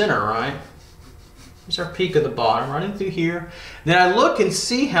is our center, right? Here's our peak of the bottom, running through here. Then I look and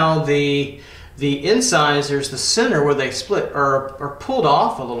see how the incisors, the center where they split, are pulled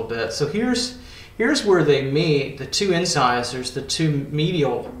off a little bit. So here's where they meet, the two incisors, the two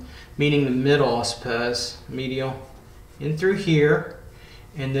medial, meaning the middle, I suppose, medial, in through here,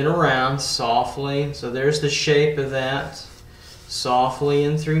 and then around softly. So there's the shape of that, softly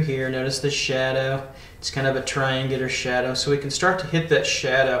in through here. Notice the shadow. It's kind of a triangular shadow, so we can start to hit that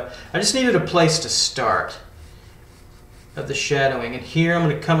shadow. I just needed a place to start of the shadowing, and here I'm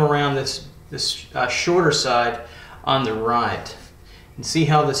going to come around this shorter side on the right. And see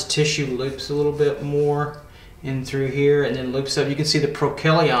how this tissue loops a little bit more in through here, and then loops up. You can see the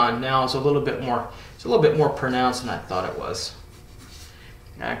procheleon now is a little bit more pronounced than I thought it was.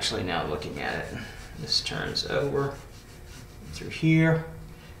 Actually, now looking at it, this turns over through here.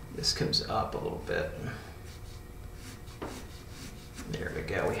 This comes up a little bit. There we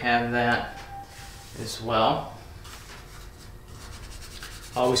go. We have that as well.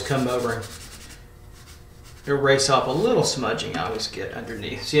 Always come over and erase off a little smudging I always get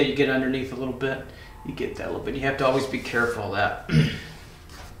underneath. See how you get underneath a little bit? You get that a little bit. You have to always be careful of that.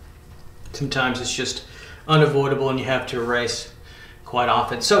 Sometimes it's just unavoidable and you have to erase quite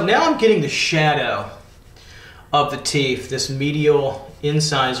often. So now I'm getting the shadow of the teeth, this medial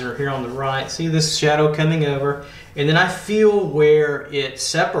incisor here on the right. See this shadow coming over, and then I feel where it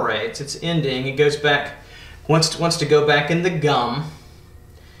separates, its ending. It goes back, wants to go back in the gum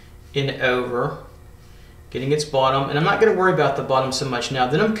and over, getting its bottom, and I'm not going to worry about the bottom so much now.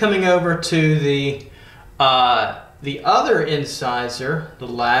 Then I'm coming over to the other incisor, the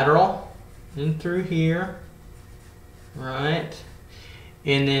lateral, in through here, right?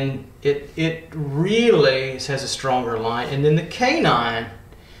 And then it really has a stronger line. And then the canine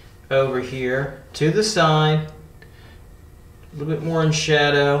over here to the side, a little bit more in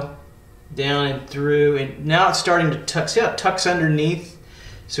shadow, down and through, and now it's starting to tuck. See how it tucks underneath?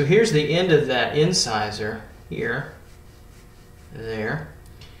 So here's the end of that incisor here, there.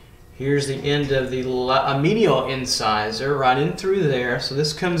 Here's the end of the medial incisor right in through there. So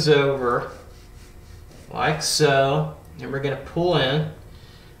this comes over like so, and we're going to pull in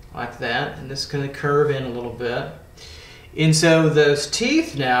like that, and this is going to curve in a little bit. And so those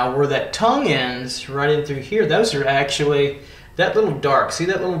teeth now, where that tongue ends right in through here, those are actually that little dark. See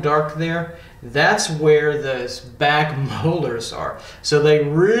that little dark there? That's where those back molars are. So they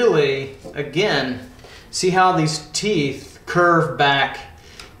really, again, see how these teeth curve back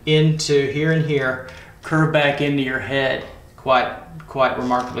into here and here, curve back into your head quite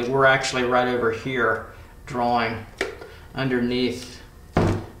remarkably. We're actually right over here drawing underneath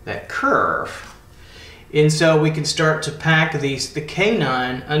that curve. And so we can start to pack the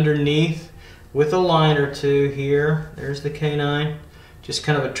canine underneath with a line or two here. There's the canine, just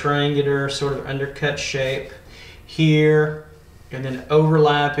kind of a triangular sort of undercut shape here, and then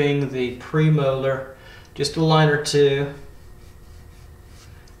overlapping the premolar, just a line or two,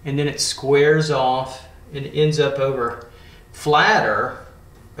 and then it squares off and ends up over flatter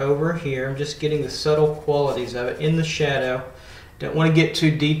over here. I'm just getting the subtle qualities of it in the shadow. Don't want to get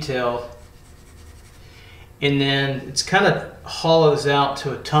too detailed. And then it's kind of hollows out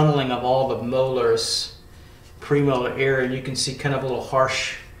to a tunneling of all the molars, premolar area, and you can see kind of a little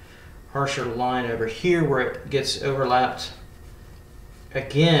harsher line over here where it gets overlapped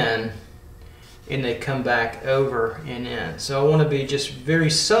again, and they come back over and in. So I want to be just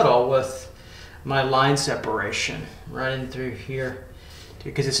very subtle with my line separation right in through here,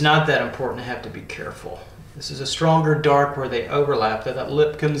 because it's not that important to have to be careful. This is a stronger dark where they overlap. That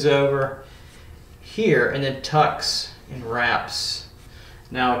lip comes over here and then tucks and wraps.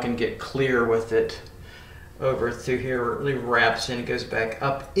 Now I can get clear with it over through here where it really wraps in and goes back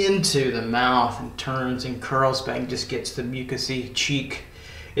up into the mouth and turns and curls back and just gets the mucousy cheek.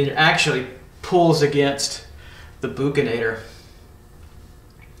 It actually pulls against the buccinator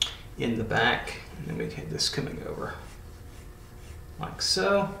in the back, and then we get this coming over like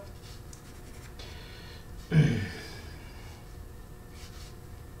so.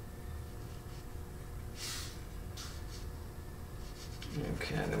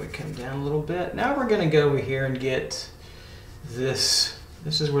 Okay, then we come down a little bit. Now we're going to go over here and get this.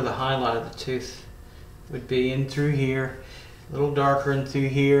 This is where the highlight of the tooth would be, in through here, a little darker in through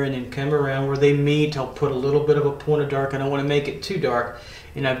here, and then come around where they meet. I'll put a little bit of a point of dark. I don't want to make it too dark,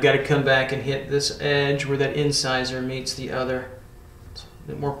 and I've got to come back and hit this edge where that incisor meets the other. It's a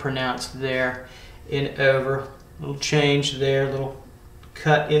bit more pronounced there and over. A little change there, a little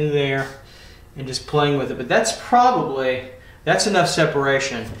cut in there, and just playing with it. But that's enough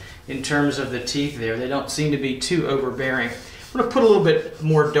separation in terms of the teeth there. They don't seem to be too overbearing. I'm going to put a little bit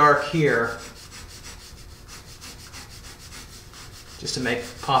more dark here just to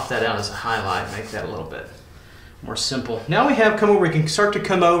pop that out as a highlight, make that a little bit more simple. Now we can start to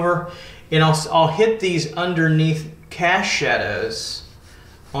come over, and I'll hit these underneath cast shadows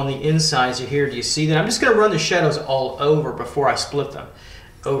on the incisor here. Do you see that? I'm just going to run the shadows all over before I split them.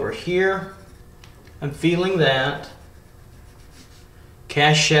 Over here, I'm feeling that.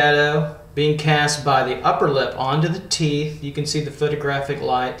 Cast shadow being cast by the upper lip onto the teeth. You can see the photographic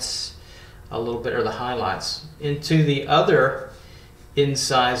lights a little bit, or the highlights, into the other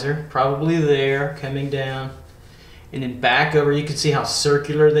incisor, probably there, coming down. And then back over, you can see how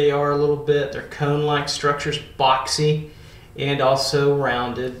circular they are a little bit. They're cone-like structures, boxy, and also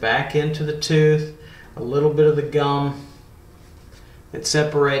rounded. Back into the tooth, a little bit of the gum that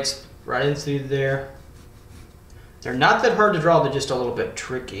separates right in through there. They're not that hard to draw, they're just a little bit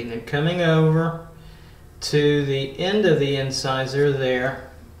tricky. And then coming over to the end of the incisor there,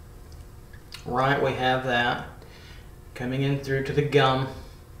 right, we have that. Coming in through to the gum,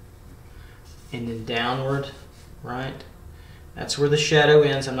 and then downward, right? That's where the shadow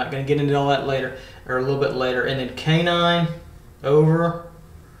ends. I'm not going to get into all that later, or a little bit later. And then canine, over,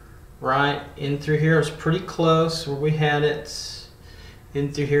 right, in through here. It's pretty close where we had it.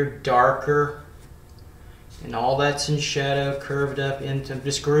 In through here, darker. And all that's in shadow, curved up into,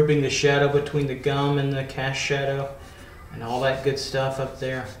 just grouping the shadow between the gum and the cast shadow, and all that good stuff up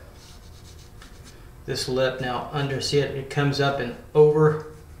there. This lip now under, see it comes up and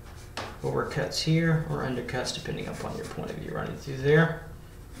overcuts here, or undercuts depending upon your point of view, running through there.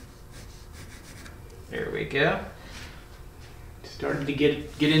 There we go. Starting to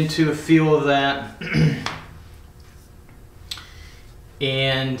get into a feel of that.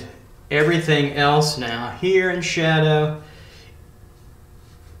 And everything else now, here in shadow,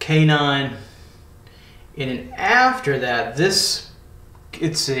 canine, and then after that, this,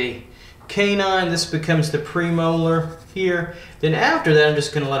 it's a canine. This becomes the premolar here. Then after that, I'm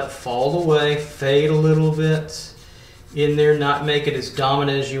just going to let it fall away, fade a little bit in there, not make it as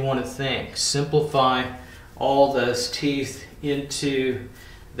dominant as you want to think. Simplify all those teeth into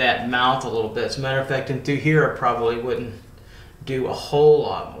that mouth a little bit. As a matter of fact, in through here, I probably wouldn't do a whole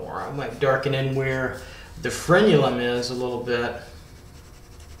lot more. I might darken in where the frenulum is a little bit.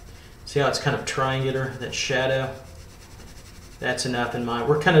 See how it's kind of triangular, that shadow? That's enough in mind.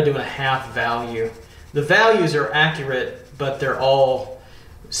 We're kind of doing a half value. The values are accurate, but they're all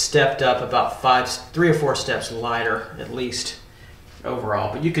stepped up about 3 or 4 steps lighter, at least,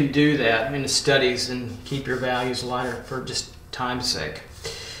 overall. But you can do that in the studies and keep your values lighter for just time's sake.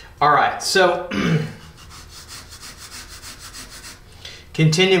 All right, so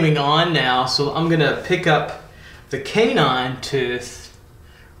continuing on now, so I'm gonna pick up the canine tooth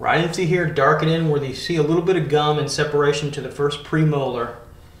right into here, darken in where you see a little bit of gum and separation to the first premolar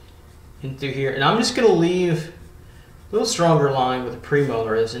in through here. And I'm just gonna leave a little stronger line where the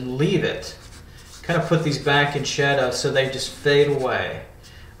premolar is and leave it. Kind of put these back in shadow so they just fade away.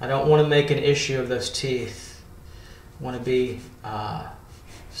 I don't want to make an issue of those teeth. I want to be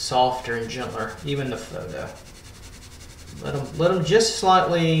softer and gentler, even the photo. Let them just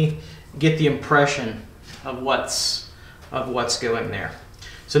slightly get the impression of what's going there.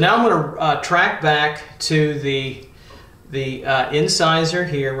 So now I'm going to track back to the incisor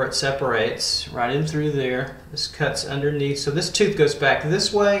here where it separates, right in through there. This cuts underneath. So this tooth goes back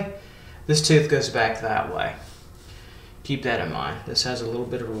this way. This tooth goes back that way. Keep that in mind. This has a little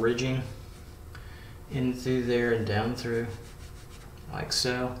bit of ridging in through there and down through, like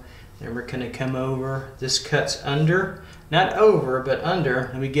so. Then we're going to come over. This cuts under, not over, but under.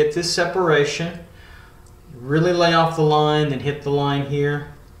 And we get this separation. Really lay off the line, then hit the line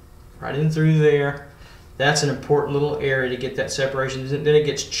here, right in through there. That's an important little area to get that separation. Then it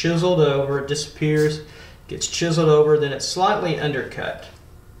gets chiseled over, it disappears, gets chiseled over, then it's slightly undercut.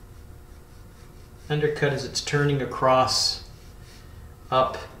 Undercut as it's turning across,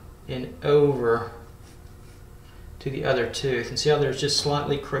 up and over to the other tooth. And see how they're just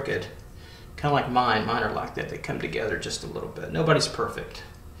slightly crooked? Kind of like mine. Mine are like that. They come together just a little bit. Nobody's perfect.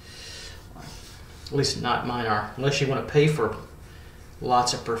 At least not mine are, unless you want to pay for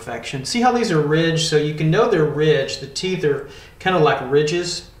lots of perfection. See how these are ridged? So you can know they're ridged. The teeth are kind of like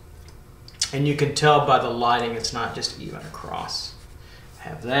ridges, and you can tell by the lighting it's not just even across.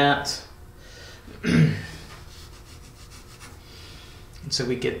 Have that. And so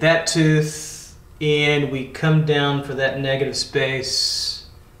we get that tooth, and we come down for that negative space,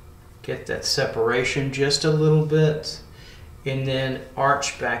 get that separation just a little bit, and then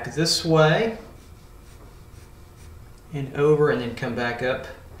arch back this way and over, and then come back up,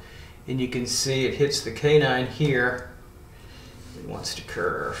 and you can see it hits the canine here. It wants to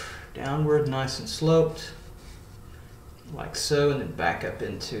curve downward, nice and sloped, like so, and then back up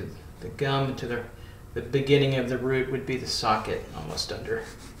into the gum, into the beginning of the root would be the socket, almost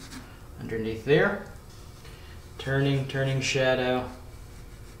underneath there. Turning shadow,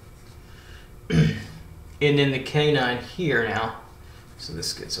 and then the canine here now. So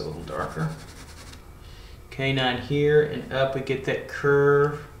this gets a little darker. Canine here and up, we get that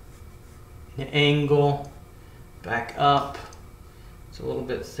curve, an angle, back up. It's a little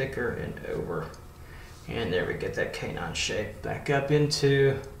bit thicker and over. And there we get that canine shape. Back up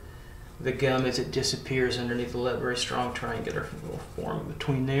into the gum as it disappears underneath the lip. Very strong triangular little form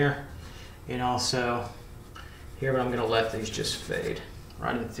between there. And also here, but I'm gonna let these just fade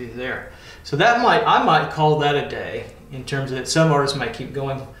right in through there. So that I might call that a day in terms of that. Some artists might keep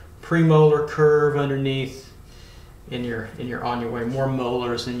going. Premolar curve underneath, and you're on your way. More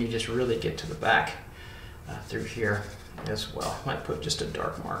molars, and you just really get to the back through here as well. Might put just a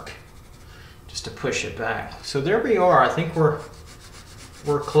dark mark just to push it back. So there we are. I think we're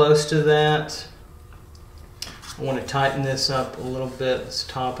close to that. I want to tighten this up a little bit. This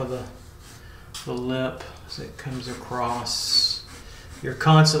top of the lip as it comes across. You're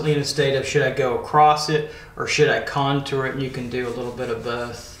constantly in a state of, should I go across it or should I contour it? And you can do a little bit of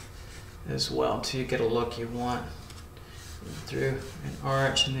both as well until you get a look you want. Through an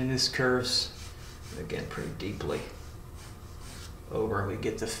arch, and then this curves again pretty deeply over. We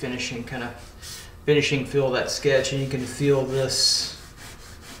get the finishing feel of that sketch, and you can feel this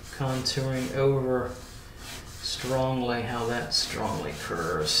contouring over strongly, how that strongly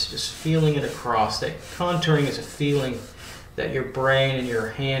curves. Just feeling it across. That contouring is a feeling that your brain and your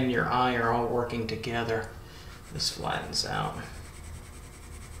hand and your eye are all working together. This flattens out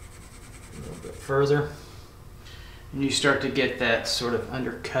a little bit further. And you start to get that sort of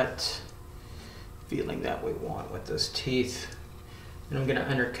undercut feeling that we want with those teeth And I'm going to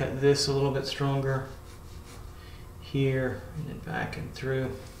undercut this a little bit stronger here, and then back and through.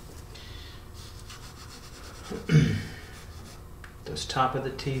 Those top of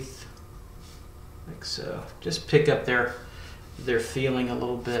the teeth, like so. Just pick up their feeling a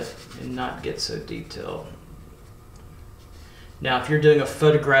little bit and not get so detailed. Now, if you're doing a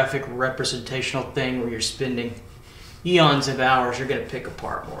photographic representational thing where you're spending eons of hours, you're going to pick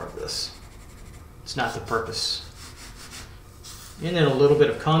apart more of this. It's not the purpose. And then a little bit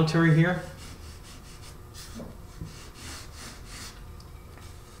of contour here.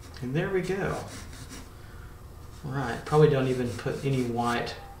 And there we go. All right, probably don't even put any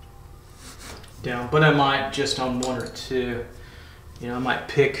white down, but I might just on one or two. You know, I might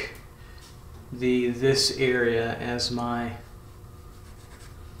pick this area as my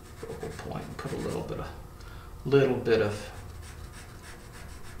focal point and put a little bit of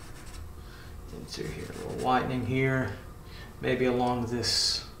into here, a little whitening here, maybe along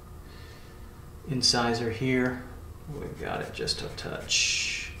this incisor here. We've got it just a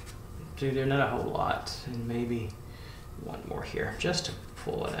touch. Dude, not a whole lot, and maybe one more here just to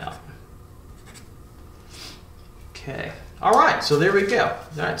pull it out. Okay. All right. So there we go.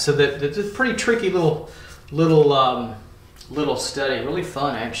 All right. So that's a pretty tricky little study. Really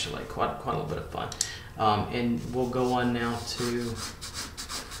fun, actually. Quite a little bit of fun. And we'll go on now to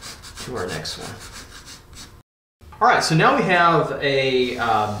our next one. All right. So now we have a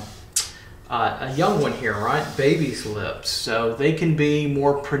young one here, right? Baby's lips. So they can be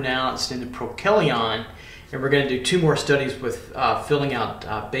more pronounced in the procheleon, and we're going to do 2 more studies with filling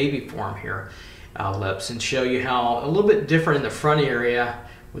out baby form here. Lips, and show you how a little bit different in the front area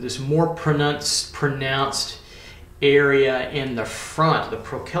with this more pronounced area in the front, the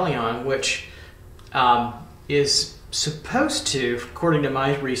procheleon, which is supposed to, according to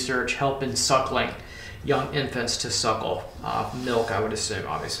my research, help in suckling young infants to suckle milk, I would assume,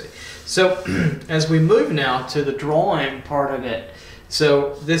 obviously. So as we move now to the drawing part of it,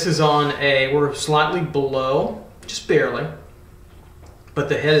 so this is on we're slightly below, just barely, but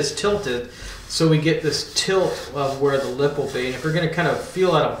the head is tilted. So we get this tilt of where the lip will be. And if we're going to kind of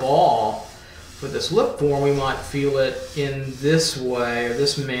feel out a ball with this lip form, we might feel it in this way or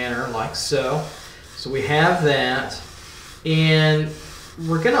this manner, like so. So we have that. And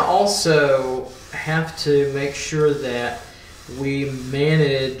we're going to also have to make sure that we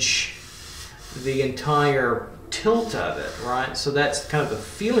manage the entire tilt of it, right? So that's kind of the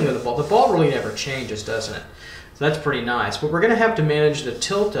feeling of the ball. The ball really never changes, doesn't it? That's pretty nice, but we're going to have to manage the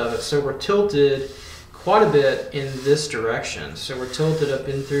tilt of it. So we're tilted quite a bit in this direction. So we're tilted up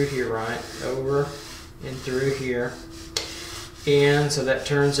in through here, right? Over and through here. And so that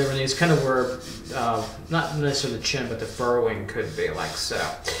turns over, and it's kind of where, not necessarily the chin, but the furrowing could be, like so.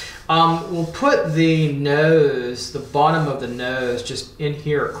 We'll put the nose, the bottom of the nose, just in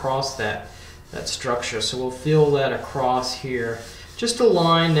here across that structure. So we'll feel that across here. Just a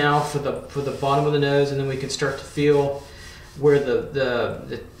line now for the bottom of the nose, and then we can start to feel where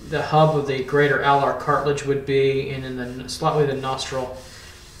the hub of the greater alar cartilage would be, and then slightly the nostril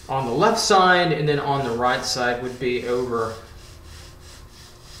on the left side, and then on the right side would be over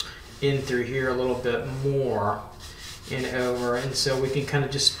in through here a little bit more and over, and so we can kind of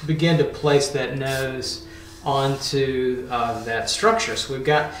just begin to place that nose onto that structure. So we've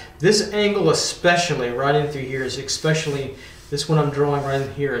got this angle, especially right in through here, is especially. This one I'm drawing right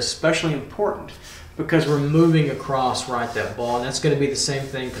in here is especially important because we're moving across that ball, and that's going to be the same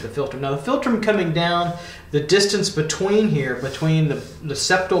thing for the philtrum. Now the philtrum coming down, the distance between here, between the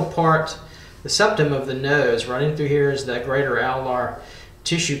septal part, the septum of the nose, right in through here is that greater alar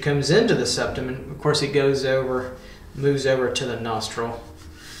tissue comes into the septum, and of course it goes over, moves over to the nostril,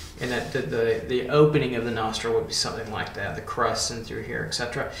 and that the opening of the nostril would be something like that, the crust in through here,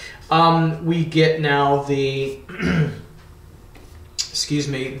 etc. We get now the excuse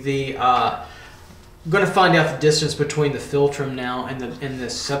me, I'm going to find out the distance between the philtrum now and the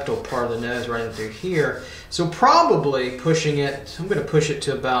septal part of the nose right in through here. So probably pushing it, I'm going to push it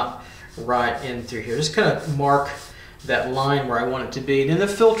to about right in through here. Just kind of mark that line where I want it to be. Then the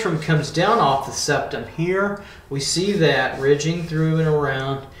philtrum comes down off the septum here. We see that ridging through and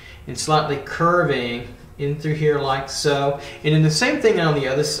around and slightly curving in through here like so. And then the same thing on the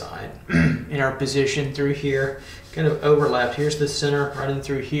other side in our position through here. Kind of overlapped. Here's the center right in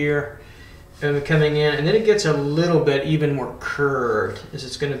through here, and coming in, and then it gets a little bit even more curved, as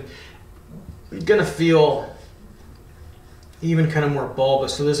it's going to feel even kind of more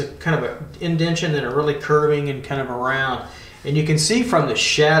bulbous. So there's a kind of an indentation, then a really curving and kind of around, and you can see from the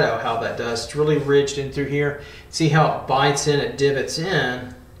shadow how that does. It's really ridged in through here. See how it bites in, it divots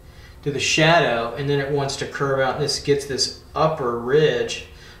in to the shadow, and then it wants to curve out, and this gets this upper ridge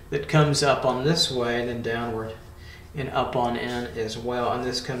that comes up on this way and then downward and up on in as well, and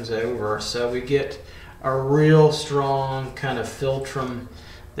this comes over. So we get a real strong kind of philtrum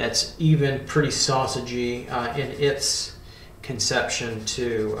that's even pretty sausagey in its conception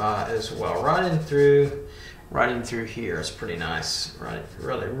too as well. Right in through here is pretty nice, right?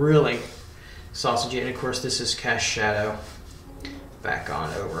 Really sausagey, and of course this is cast shadow back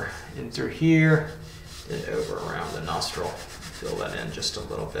on over in through here, then over around the nostril. Fill that in just a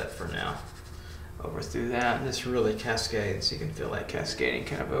little bit for now. Over through that, and this really cascades. You can feel that cascading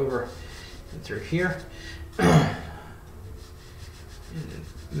kind of over and through here. In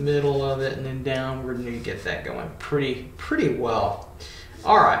the middle of it and then downward, and you get that going pretty well.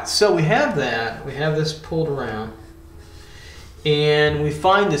 All right, so we have that. We have this pulled around, and we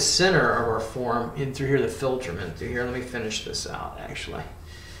find the center of our form in through here, the philtrum in through here. Let me finish this out. Actually,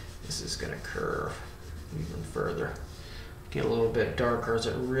 this is going to curve even further, get a little bit darker as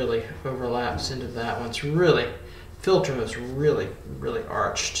it really overlaps into that one. It's really, philtrum is really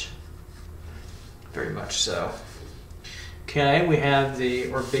arched, very much so. Okay, we have the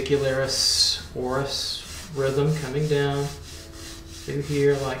orbicularis oris rhythm coming down through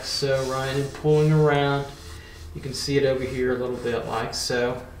here like so, right, and pulling around. You can see it over here a little bit like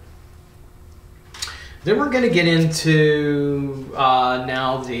so. Then we're going to get into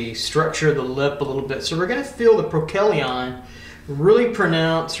now the structure of the lip a little bit. So we're going to feel the procheleon really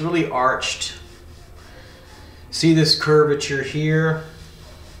pronounced, really arched. See this curvature here?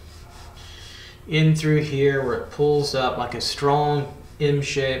 In through here where it pulls up like a strong M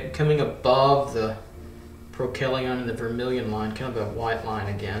shape, coming above the procheleon and the vermilion line, kind of a white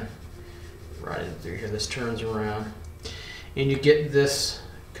line again. Right in through here, this turns around. And you get this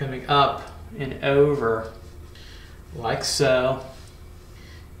coming up and over like so.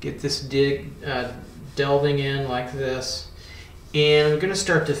 Get this delving in like this. And we're going to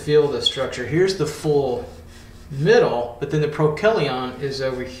start to feel the structure. Here's the full middle, but then the procheleon is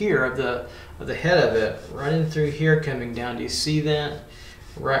over here of the head of it, right in through here coming down. Do you see that?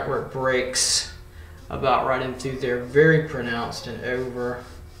 Right where it breaks, about right in through there, very pronounced and over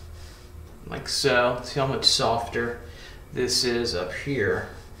like so. See how much softer this is up here.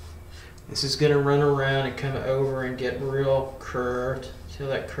 This is going to run around and come over and get real curved. See how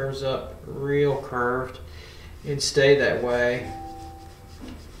that curves up? Real curved. And stay that way.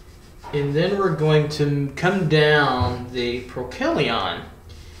 And then we're going to come down the procheleon.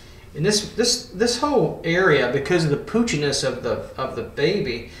 And this whole area, because of the poochiness of the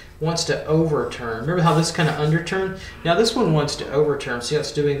baby, wants to overturn. Remember how this kind of underturned? Now this one wants to overturn. See how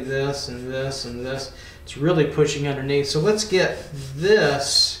it's doing this and this and this? It's really pushing underneath. So let's get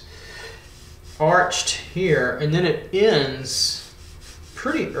this arched here, and then it ends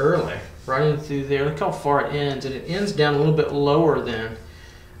pretty early, right in through there. Look how far it ends, and it ends down a little bit lower than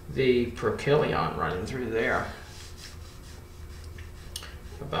the procheleon, right in through there.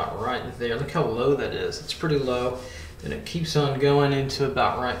 About right there. Look how low that is. It's pretty low. And it keeps on going into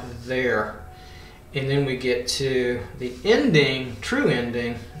about right there. And then we get to the ending, true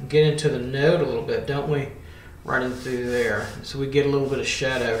ending, get into the node a little bit, don't we? Right in through there. So we get a little bit of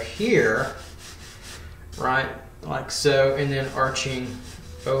shadow here, right? Like so, and then arching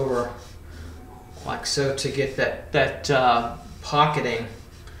over like so to get that pocketing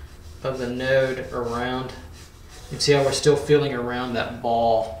of the node around. You see how we're still feeling around that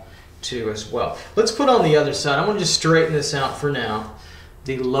ball too as well. Let's put on the other side. I want to just straighten this out for now.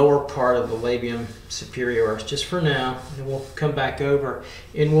 The lower part of the labium superioris, just for now, and we'll come back over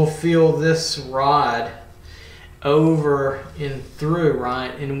and we'll feel this rod over and through,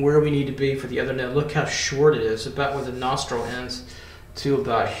 right, and where we need to be for the other node. Look how short it is, about where the nostril ends to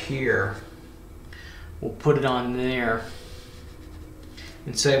about here. We'll put it on there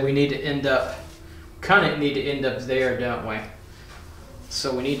and say we need to end up, kind of need to end up there, don't we?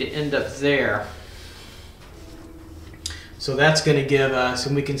 So we need to end up there. So that's going to give us,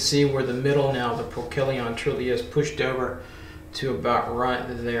 and we can see where the middle now, the procheleon truly is pushed over to about right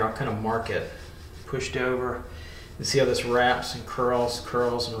there. I'll kind of mark it. Pushed over. You see how this wraps and curls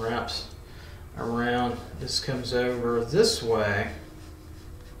and wraps around. This comes over this way,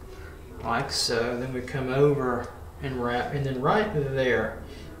 like so. Then we come over and wrap, and then right there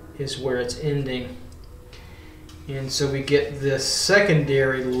is where it's ending. And so we get this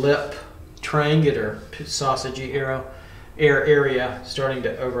secondary lip triangular sausagey area starting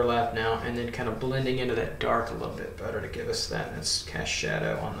to overlap now, and then kind of blending into that dark a little bit better to give us that. And it's cast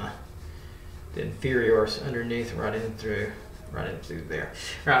shadow on the inferiors underneath, right in through there.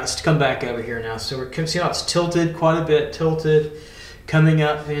 All right, let's come back over here now. So we're see how it's tilted quite a bit, tilted, Coming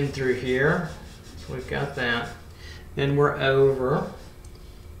up in through here, so we've got that. Then we're over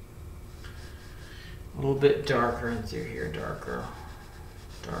a little bit darker in through here, darker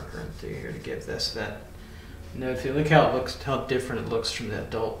in through here to give this that node feel. Look how it looks, how different it looks from the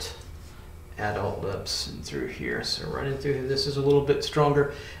adult lips and through here. So right in through here, this is a little bit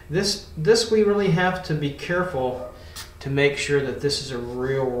stronger. This we really have to be careful to make sure that this is a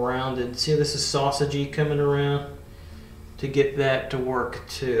real rounded. See, this is sausagey coming around to get that to work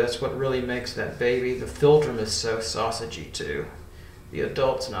too. That's what really makes that baby. The philtrum is so sausagey too. The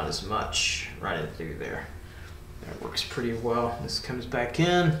adult's not as much. Right in through there. That works pretty well. This comes back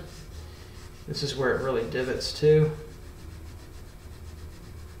in. This is where it really divots too.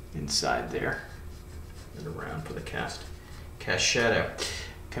 Inside there. And around for the cast shadow.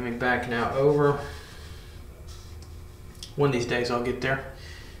 Coming back now over. One of these days I'll get there.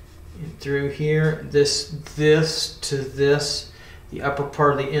 And through here, this to this, the upper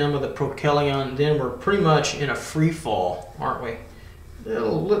part of the M of the Prochelion, then we're pretty much in a free fall, aren't we? It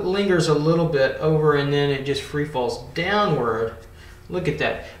lingers a little bit over and then it just free falls downward. Look at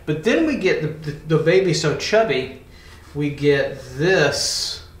that. But then we get the baby so chubby, we get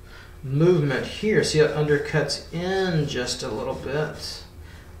this movement here. See how it undercuts in just a little bit,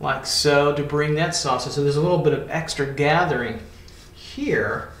 like so, to bring that sausage. So there's a little bit of extra gathering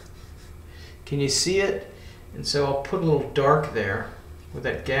here. Can you see it? And so I'll put a little dark there where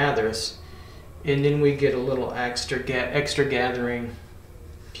that gathers, and then we get a little extra gathering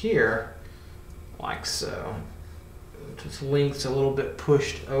here, like so. Just length's a little bit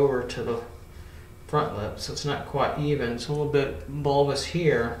pushed over to the front lip, so it's not quite even. It's a little bit bulbous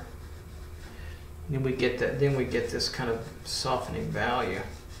here. And then we get that. Then we get this kind of softening value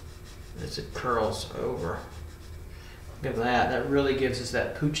as it curls over. Look at that. That really gives us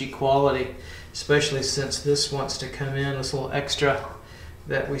that poochy quality, especially since this wants to come in. This little extra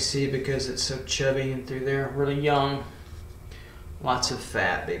that we see because it's so chubby and through there, really young. Lots of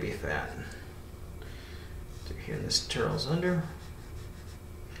fat, baby fat. Through here, this turtles under.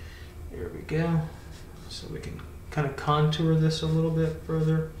 There we go. So we can kind of contour this a little bit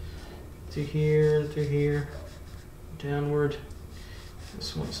further. Through here and through here. Downward.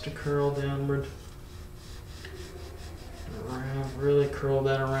 This wants to curl downward. Around, really curl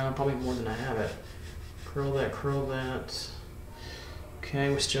that around, probably more than I have it. Curl that, curl that. Okay,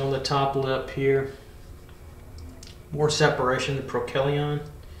 we're still on the top lip here. More separation, the Prochelion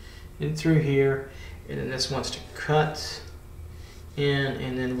in through here, and then this wants to cut in,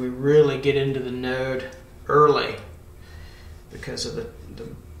 and then we really get into the node early because of the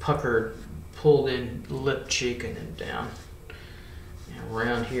puckered, pulled in lip cheek and then down and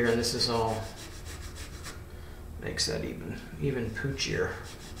around here, and this is all makes that even poochier.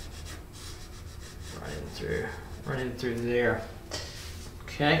 Right in through there.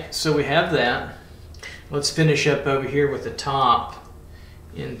 Okay, so we have that. Let's finish up over here with the top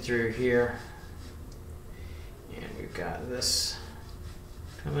in through here. And we've got this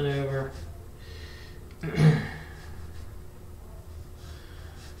coming over.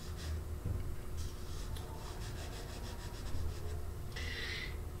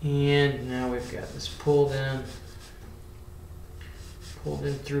 And now we've got this pulled in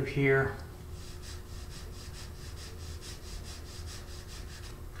through here.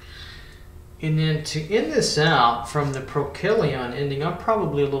 And then to end this out from the Prochelion ending, I'm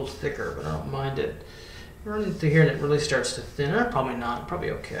probably a little thicker, but I don't mind it. Running through here and it really starts to thin. Probably not, probably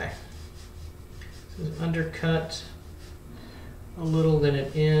okay. So it's undercut a little, then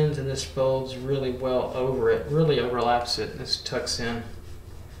it ends, and this folds really well over it, really overlaps it, and this tucks in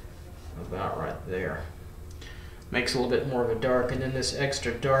about right there. Makes a little bit more of a dark, and then this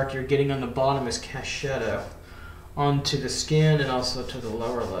extra dark you're getting on the bottom is cast shadow onto the skin and also to the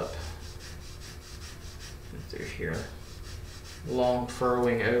lower lip. Through here, long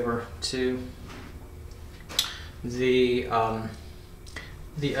furrowing over to the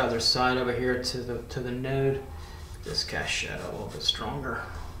other side over here to the node. This cast shadow a little bit stronger,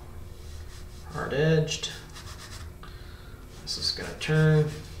 hard edged. This is going to turn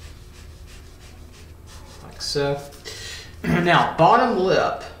like so. Now bottom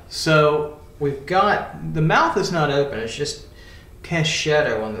lip. So we've got the mouth is not open. It's just cast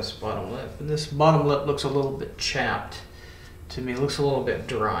shadow on this bottom lip, and this bottom lip looks a little bit chapped to me. It looks a little bit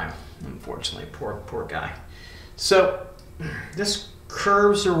dry, unfortunately. Poor guy. So this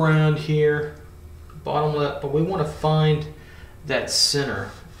curves around here, bottom lip, but we want to find that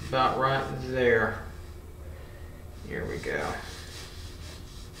center about right there. Here we go.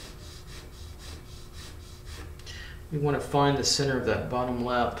 We want to find the center of that bottom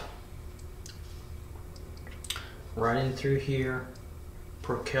lip right in through here.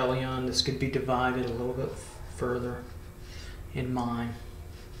 Prochelion. This could be divided a little bit further in mine.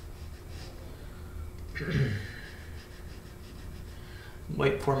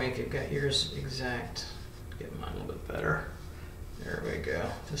 Wait for me to get yours exact. Get mine a little bit better. There we go.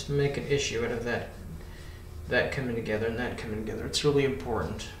 Just to make an issue out of that coming together and that coming together. It's really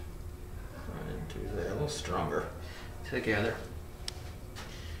important. Do that a little stronger together.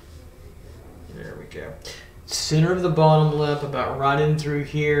 There we go. Center of the bottom lip, about right in through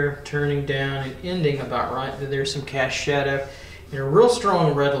here, turning down and ending about right there's some cast shadow and a real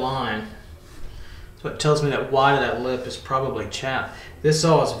strong red line. So it tells me that wide of that lip is probably chapped. This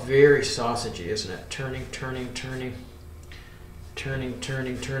all is very sausagey, isn't it? Turning, turning, turning, turning,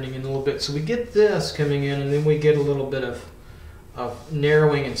 turning, turning in a little bit. So we get this coming in, and then we get a little bit of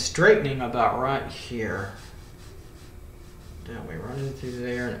narrowing and straightening about right here. Down we run in through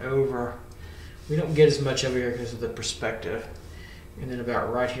there and over. We don't get as much over here because of the perspective. And then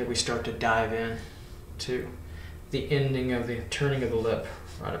about right here we start to dive in to the ending of the turning of the lip,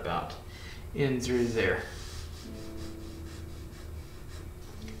 right about in through there.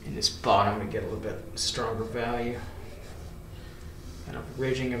 In this bottom we get a little bit stronger value. Kind of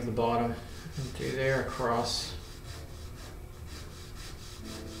ridging of the bottom and through there across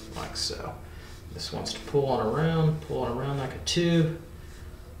like so. This wants to pull on around like a tube.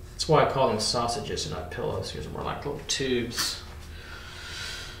 That's why I call them sausages and not pillows. Here's more like little tubes.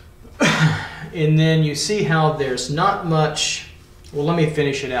 And then you see how there's not much. Well, let me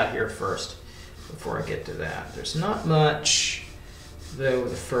finish it out here first before I get to that. There's not much, though,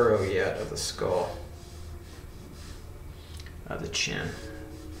 the furrow yet of the skull, of the chin.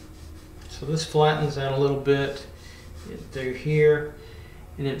 So this flattens out a little bit through here,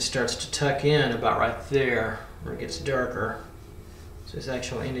 and then it starts to tuck in about right there where it gets darker. So it's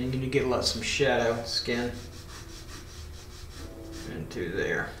actually, and then you get some shadow skin into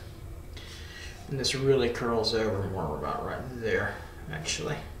there. And this really curls over more about right there,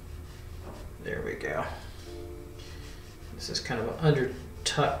 actually. There we go. This is kind of an under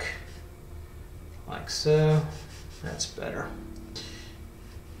tuck, like so. That's better.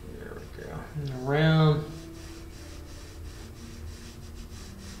 There we go. And around.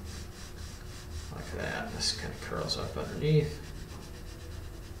 Like that. This kind of curls up underneath.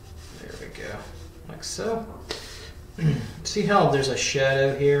 There we go. Like so. See how there's a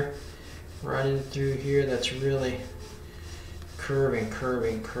shadow here? Right in through here, that's really curving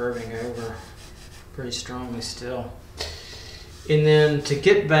over pretty strongly still. And then to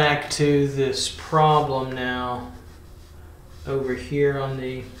get back to this problem now, over here on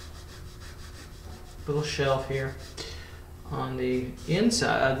the little shelf here, on the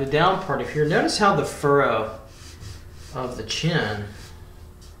inside, the down part of here, notice how the furrow of the chin,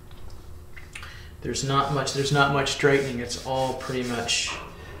 there's not much straightening. It's all pretty much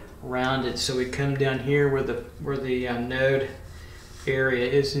rounded. So we come down here where the node area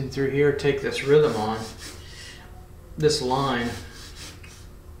is, and through here take this rhythm on this line,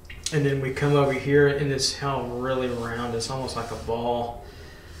 and then we come over here and this how really round. It's almost like a ball,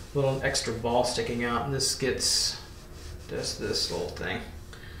 little extra ball sticking out, and this gets just this little thing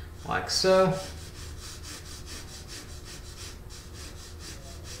like so.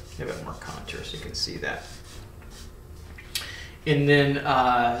 A bit more contour so you can see that. And then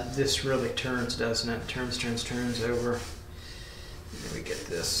this really turns, doesn't it? Turns over. And then we get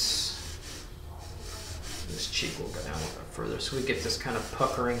this. This cheek will go down a little bit further. So we get this kind of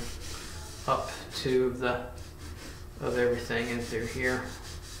puckering up to of everything in through here.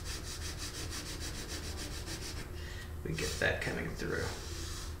 We get that coming through.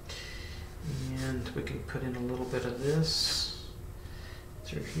 And we can put in a little bit of this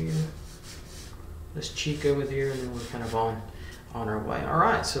through here. This cheek over here, and then we're kind of on our way. All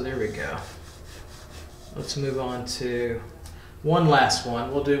right, so there we go. Let's move on to one last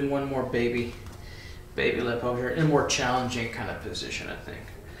one. We'll do one more baby lip over here in a more challenging kind of position, I think.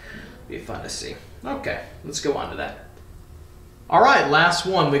 Be fun to see. Okay, let's go on to that. All right, last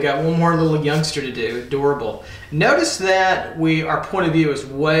one. We got one more little youngster to do, adorable. Notice that our point of view is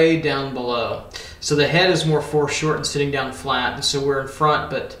way down below. So the head is more foreshortened, sitting down flat, and so we're in front,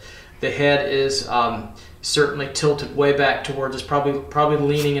 but the head is certainly tilted way back towards us, probably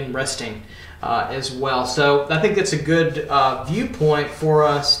leaning and resting as well. So I think that's a good viewpoint for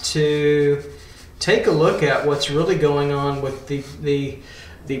us to take a look at what's really going on with the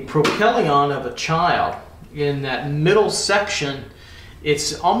prochelion of a child. In that middle section,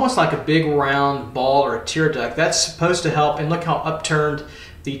 it's almost like a big round ball or a tear duct. That's supposed to help, and look how upturned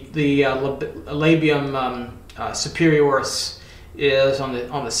the labium superioris is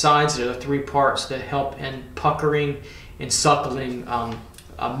on the sides. There are 3 parts that help in puckering and suckling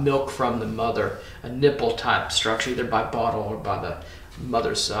milk from the mother, a nipple type structure, either by bottle or by the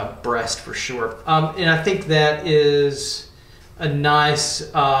mother's breast for sure. And I think that is a nice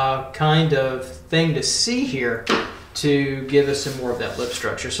kind of thing to see here to give us some more of that lip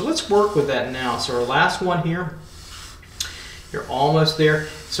structure. So let's work with that now. So our last one here, you're almost there.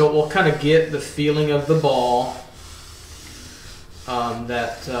 So we'll kind of get the feeling of the ball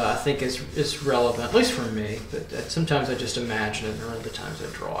that I think is relevant, at least for me. But sometimes I just imagine it, or other times I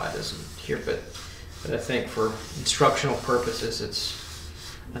draw it isn't here. But I think for instructional purposes,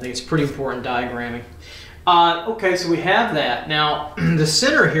 I think it's pretty important diagramming. Okay, so we have that. Now, the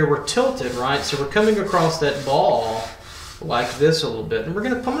center here, we're tilted, right? So we're coming across that ball like this a little bit. And I'm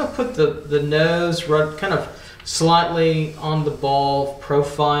gonna put the nose right, kind of slightly on the ball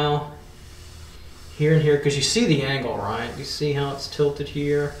profile here and here, because you see the angle, right? You see how it's tilted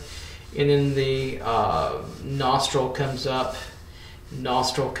here? And then the nostril comes up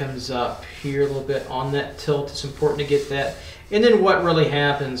here a little bit on that tilt. It's important to get that. And then what really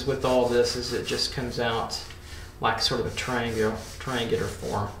happens with all this is it just comes out like sort of a triangular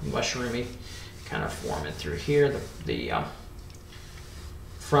form, mushroomy kind of form in through here. The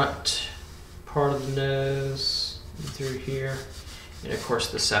front part of the nose through here, and of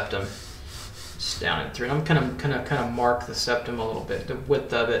course the septum just down and through. And I'm kind of mark the septum a little bit, the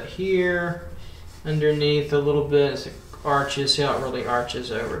width of it here, underneath a little bit as it arches. See how it really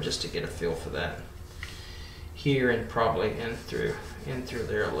arches over, just to get a feel for that. Here and probably in through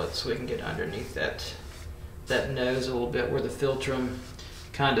there a little, so we can get underneath that nose a little bit where the philtrum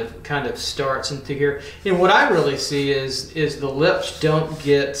kind of starts into here. And what I really see is the lips don't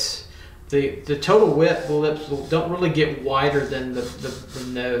get the total width. The lips don't really get wider than the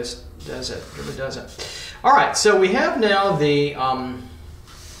nose does. It really doesn't. All right, so we have now the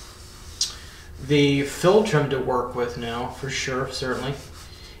philtrum to work with now, for sure, certainly.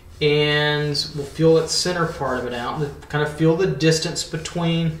 And we'll feel that center part of it out, and kind of feel the distance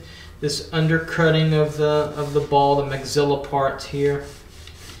between this undercutting of the ball, the maxilla part here,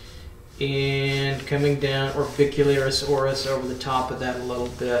 and coming down orbicularis oris over the top of that a little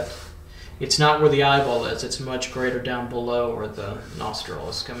bit. It's not where the eyeball is, it's much greater down below where the nostril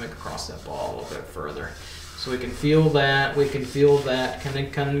is coming across that ball a little bit further. So we can feel that, kind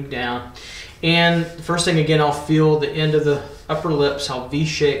of coming down. And first thing, again, I'll feel the end of the upper lips, how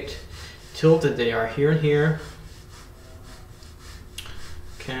V-shaped, tilted they are here and here.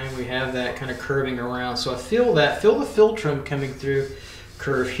 Okay, we have that kind of curving around. So I feel that, feel the philtrum coming through,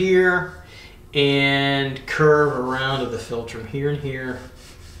 curve here, and curve around to the philtrum here and here.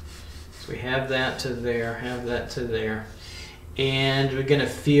 So we have that to there, have that to there. And we're gonna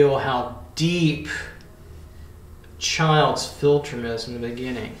feel how deep child's philtrum is in the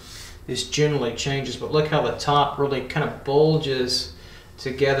beginning. This generally changes, but look how the top really kind of bulges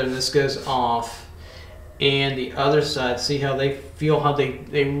together, and this goes off. And the other side, see how they feel, how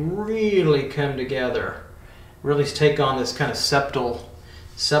they really come together, really take on this kind of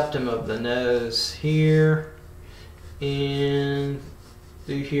septum of the nose here and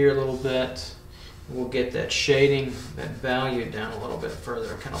through here a little bit. We'll get that shading, that value down a little bit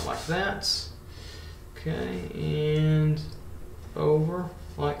further, kind of like that. Okay, and over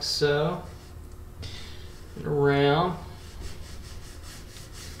like so, and around.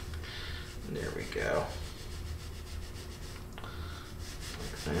 And there we go.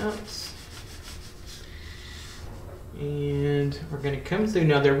 Like that. And we're going to come through.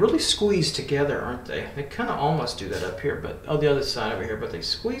 Now they're really squeezed together, aren't they? They kind of almost do that up here, but on the other side over here, but they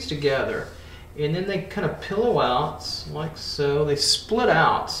squeeze together. And then they kind of pillow out like so. They split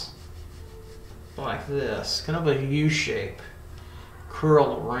out like this, kind of a U shape,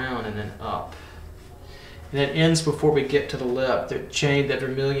 curled around and then up. And it ends before we get to the lip. That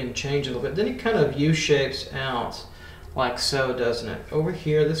vermilion change a little bit. Then it kind of U-shapes out like so, doesn't it? Over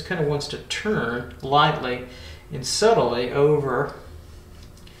here, this kind of wants to turn lightly and subtly over.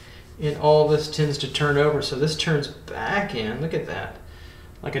 And all this tends to turn over, so this turns back in. Look at that.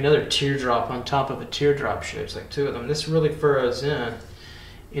 Like another teardrop on top of a teardrop shape. It's like two of them. This really furrows in.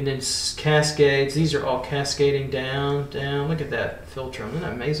 And then cascades. These are all cascading down, down. Look at that philtrum. Isn't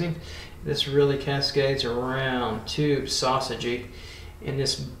that amazing? This really cascades around, tube, sausagey. And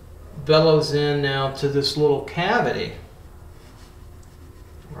this bellows in now to this little cavity.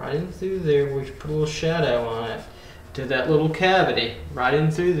 Right in through there. We put a little shadow on it. To that little cavity. Right in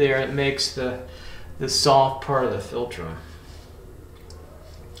through there. It makes the soft part of the philtrum.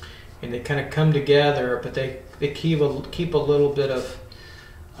 And they kind of come together, but they keep a little bit of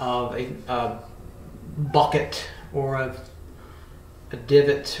a bucket or a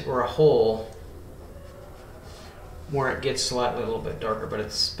divot or a hole where it gets slightly a little bit darker, but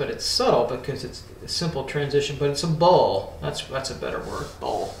it's subtle because it's a simple transition, but it's a bowl. That's a better word,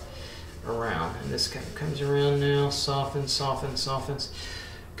 bowl, around. And this kind of comes around now, softens, softens, softens,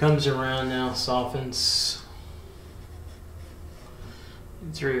 comes around now, softens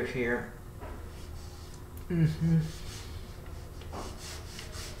through here. And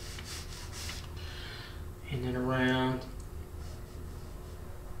then around,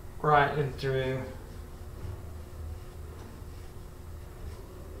 right and through,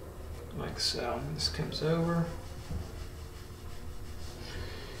 like so. And this comes over,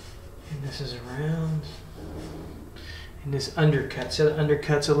 and this is around, and this undercuts. So it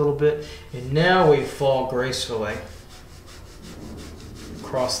undercuts a little bit, and now we fall gracefully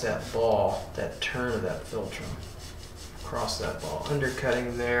across that ball, that turn of that philtrum, across that ball,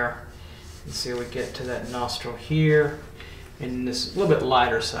 undercutting there. And see, we get to that nostril here, and this little bit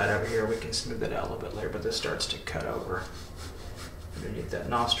lighter side over here, we can smooth it out a little bit later, but this starts to cut over underneath that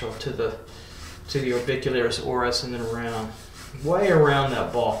nostril to the orbicularis oris, and then around, way around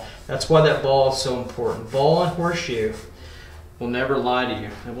that ball. That's why that ball is so important. Ball and horseshoe will never lie to you.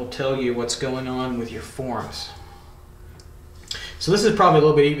 It will tell you what's going on with your forms. So this is probably a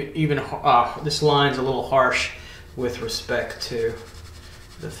little bit even this line's a little harsh with respect to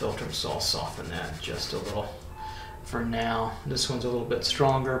the philtrum, so I'll soften that just a little for now. This one's a little bit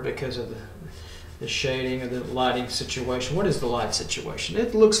stronger because of the shading of the lighting situation. What is the light situation?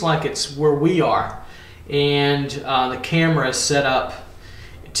 It looks like it's where we are, and the camera is set up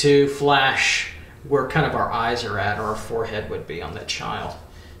to flash where kind of our eyes are at, or our forehead would be on that child.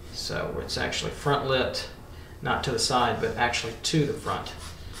 So it's actually front lit, not to the side, but actually to the front.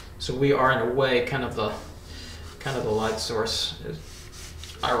 So we are in a way kind of the light source,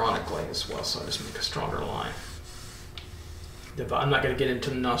 ironically as well. So I just make a stronger line. I'm not going to get into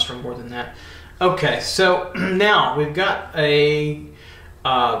the nostril more than that. Okay, so now we've got a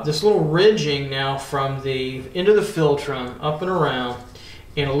this little ridging now from the end of the philtrum up and around,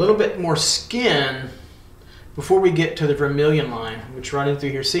 and a little bit more skin before we get to the vermilion line, which running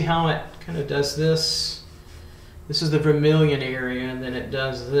through here. See how it kind of does this? This is the vermilion area, and then it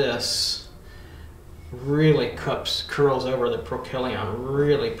does this. Really curls over the procheleon,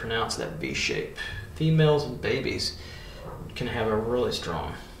 really pronounce that V shape. Females and babies can have a really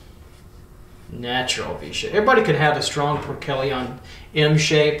strong natural V shape. Everybody could have a strong procheleon M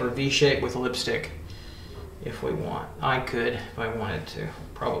shape or V shape with lipstick if we want. I could if I wanted to.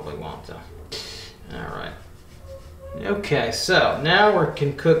 Probably won't though. Alright. Okay, so now we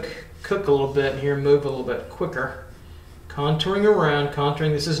can cook a little bit here, move a little bit quicker. Contouring around,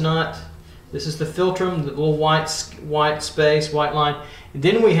 contouring. This is the philtrum, the little white space, white line. And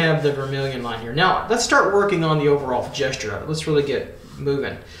then we have the vermilion line here. Now, let's start working on the overall gesture of it. Let's really get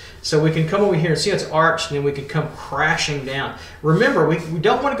moving. So we can come over here and see it's arched, and then we can come crashing down. Remember, we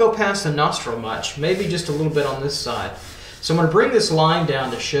don't want to go past the nostril much, maybe just a little bit on this side. So I'm going to bring this line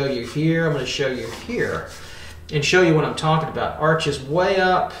down to show you here. I'm going to show you here and show you what I'm talking about. Arches way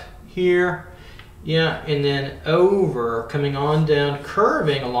up here. Yeah, and then over, coming on down,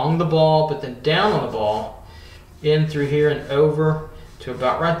 curving along the ball, but then down on the ball, in through here and over to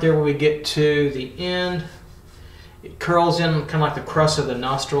about right there where we get to the end. It curls in kind of like the crust of the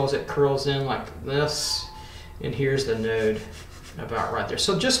nostrils. It curls in like this, and here's the node about right there.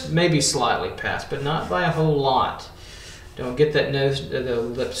 So just maybe slightly past, but not by a whole lot. Don't get that nose, the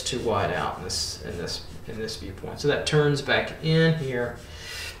lips too wide out in this viewpoint. So that turns back in here.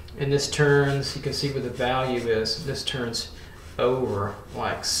 And this turns, you can see where the value is, this turns over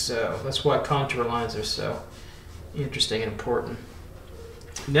like so. That's why contour lines are so interesting and important.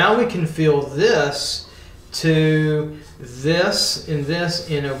 Now we can feel this to this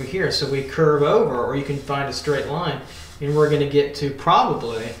and over here. So we curve over, or you can find a straight line, and we're going to get to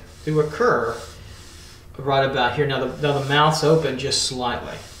probably through a curve right about here. Now the mouth's open just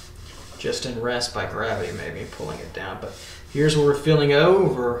slightly, just in rest by gravity, maybe pulling it down. But here's where we're feeling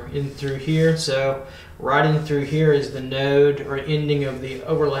over in through here. So right in through here is the node or ending of the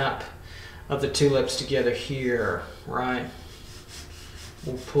overlap of the two lips together here, right?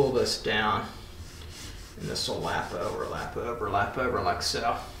 We'll pull this down, and this will lap over, lap over, lap over like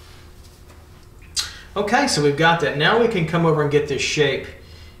so. Okay, so we've got that. Now we can come over and get this shape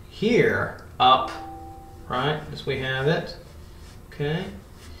here up, right, as we have it. Okay.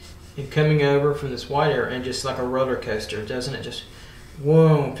 And coming over from this white area, and just like a roller coaster, doesn't it? Just,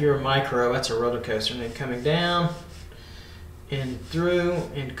 whoa, if you're a micro, that's a roller coaster. And then coming down and through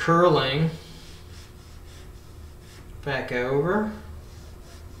and curling back over,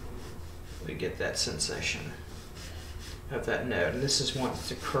 we get that sensation of that node. And this is wants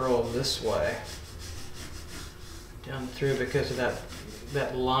to curl this way. down through because of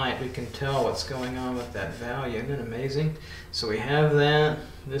that light. We can tell what's going on with that value. Isn't it amazing? So we have that.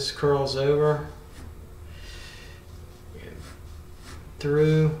 This curls over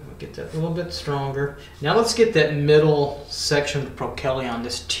through. We'll get that a little bit stronger. Now let's get that middle section of Prochelion,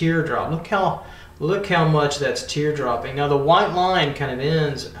 this teardrop. Look how much that's teardropping. Now the white line kind of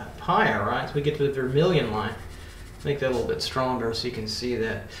ends higher, right? So we get to the vermilion line. Make that a little bit stronger so you can see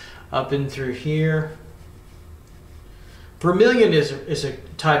that up and through here. Vermilion is a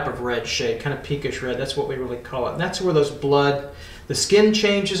type of red shade, kind of pinkish red. That's what we really call it. And that's where the skin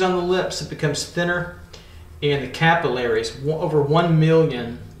changes on the lips. It becomes thinner. And the capillaries, over 1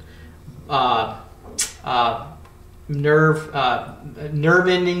 million nerve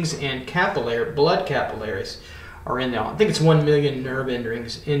endings and blood capillaries are in there. I think it's 1 million nerve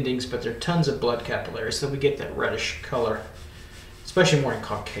endings, but there are tons of blood capillaries, so we get that reddish color, especially more in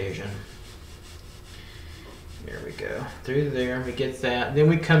Caucasian. There we go. Through there, we get that. Then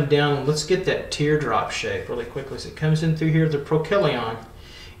we come down, and let's get that teardrop shape really quickly. So it comes in through here, the Prochelion.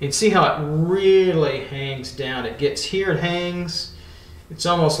 And see how it really hangs down. It gets here, it hangs. It's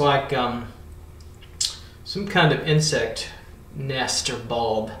almost like some kind of insect nest or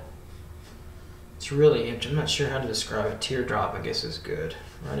bulb. It's really interesting. I'm not sure how to describe it. Teardrop, I guess, is good.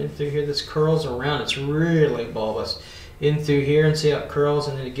 Right in through here, this curls around. It's really bulbous. In through here, and see how it curls,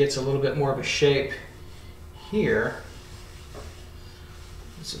 and then it gets a little bit more of a shape here.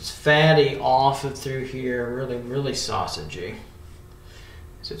 So it's fatty off and through here, really sausagey.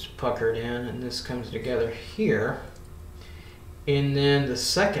 So it's puckered in, and this comes together here. And then the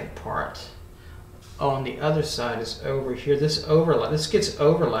second part on the other side is over here. This gets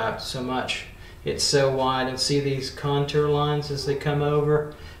overlapped so much. It's so wide, and see these contour lines as they come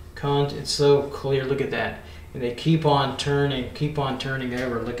over? It's so clear, look at that. And they keep on turning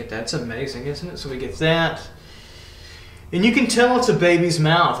over. Look at that, it's amazing, isn't it? So we get that. And you can tell it's a baby's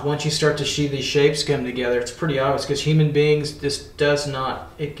mouth once you start to see these shapes come together. It's pretty obvious because human beings, this does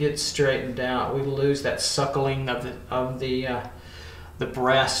not, it gets straightened out. We lose that suckling of the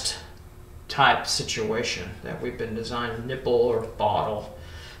breast type situation that we've been designing, nipple or bottle,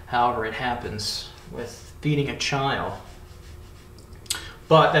 however it happens with feeding a child.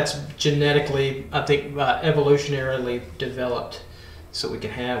 But that's genetically, I think, evolutionarily developed so we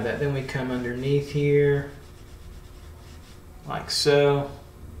can have that. Then we come underneath here, like so.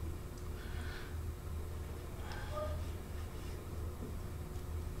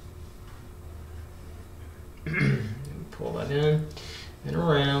 Pull that in and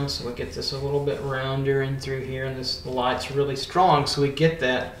around so we get this a little bit rounder in through here, and this light's really strong so we get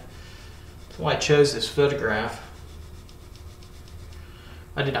that. That's why I chose this photograph.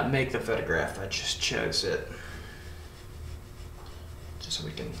 I did not make the photograph, I just chose it. Just so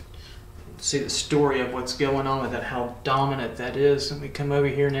we can see the story of what's going on with that, how dominant that is. And we come over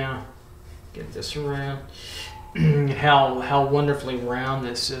here now, get this around. how wonderfully round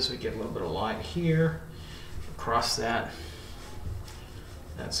this is. We get a little bit of light here, across that.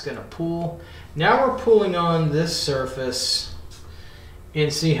 That's gonna pull. Now we're pulling on this surface,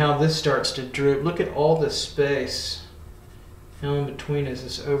 and see how this starts to droop. Look at all this space. Now in between as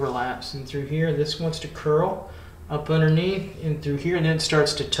this overlaps, and through here, this wants to curl up underneath and through here, and then it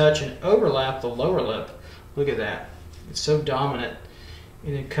starts to touch and overlap the lower lip. Look at that. It's so dominant.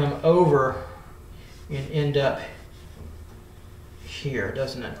 And then come over and end up here,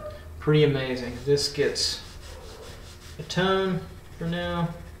 doesn't it? Pretty amazing. This gets a tone for now.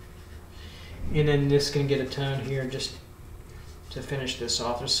 And then this can get a tone here just to finish this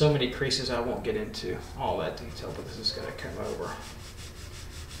off. There's so many creases I won't get into all that detail, but this is going to come over.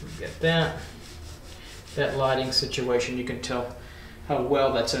 We get that. That lighting situation, you can tell how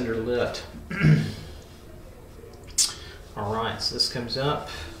well that's underlit. All right, so this comes up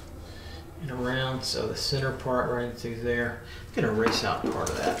and around, so the center part right through there. I'm going to erase out part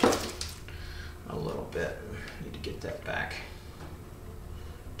of that a little bit. Need to get that back.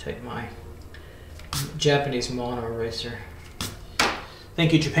 Take my Japanese mono eraser.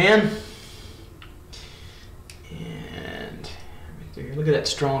 Thank you, Japan. And right there, look at that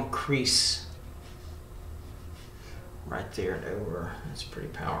strong crease right there and over. That's pretty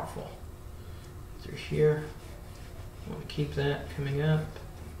powerful. Through here, I want to keep that coming up.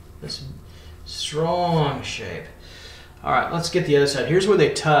 This strong shape. All right, let's get the other side. Here's where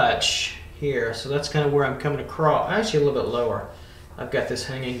they touch here. So that's kind of where I'm coming across. Actually, a little bit lower. I've got this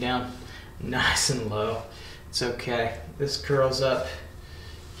hanging down nice and low. It's okay. This curls up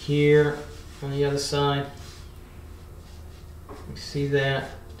here on the other side. You see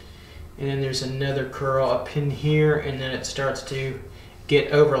that? And then there's another curl up in here, and then it starts to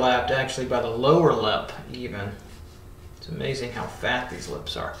get overlapped actually by the lower lip even. It's amazing how fat these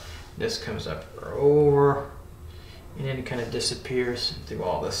lips are. This comes up over, and then it kind of disappears through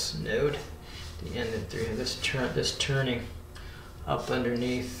all this node. The end and through this turning up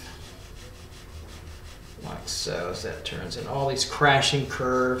underneath, like so, as that turns. And all these crashing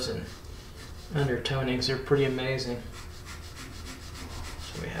curves and undertonings are pretty amazing.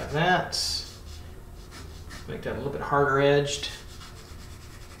 So we have that. Make that a little bit harder edged.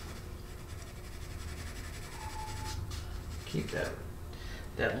 Keep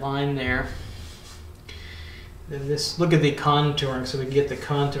that line there. Then this, look at the contouring, so we get the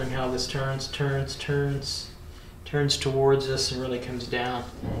contouring, how this turns towards us and really comes down.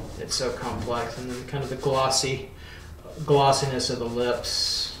 It's so complex. And then kind of the glossiness of the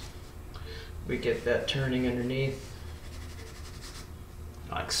lips. We get that turning underneath,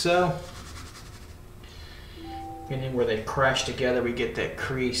 like so. And then where they crash together, we get that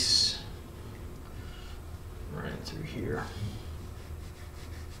crease right through here.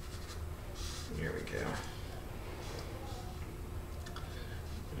 Here we go.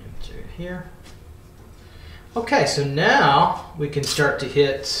 And through here. Okay, so now we can start to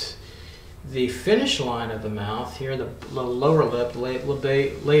hit the finish line of the mouth here, the lower lip,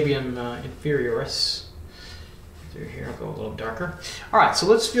 labium inferioris. Through here, I'll go a little darker. All right, so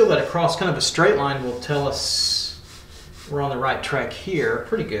let's feel that across. Kind of a straight line will tell us we're on the right track here.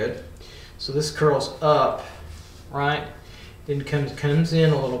 Pretty good. So this curls up, right? Then comes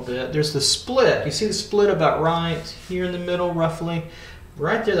in a little bit. There's the split. You see the split about right here in the middle, roughly?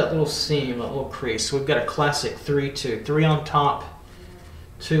 Right there, that little seam, that little crease. So we've got a classic 3-2. 3 on top,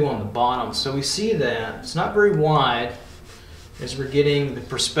 2 on the bottom. So we see that. It's not very wide as we're getting the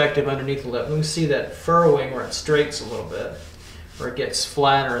perspective underneath the lip. And we see that furrowing where it straights a little bit, where it gets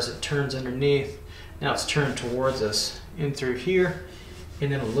flatter as it turns underneath. Now it's turned towards us, in through here,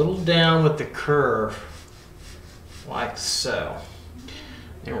 and then a little down with the curve, like so.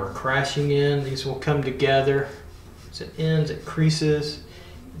 And we're crashing in. These will come together. As it ends, it creases,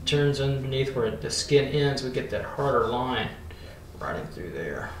 it turns underneath where the skin ends. We get that harder line right in through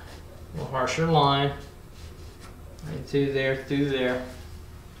there. A little harsher line, right through there.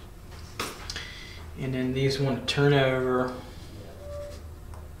 And then these want to turn over.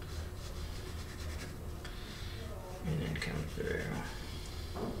 And then come through.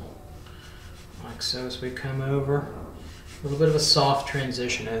 Like so as we come over. A little bit of a soft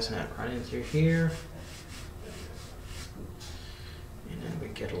transition, isn't it? Right in through here. And then we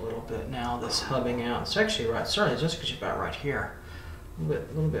get a little bit now, this hubbing out. It's actually right, sorry, just because you're about right here. A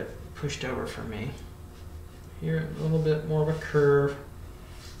little bit pushed over for me. Here, a little bit more of a curve.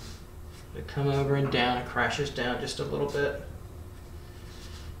 They come over and down, it crashes down just a little bit.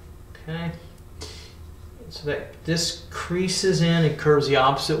 Okay. So that this creases in and curves the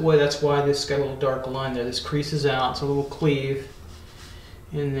opposite way. That's why this got a little dark line there. This creases out, it's a little cleave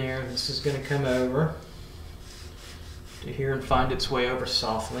in there. This is going to come over to here and find its way over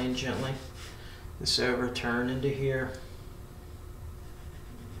softly and gently. This overturn into here.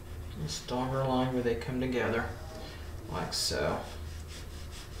 A stronger line where they come together, like so.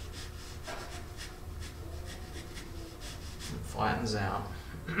 And flattens out.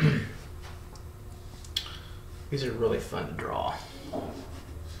 These are really fun to draw. And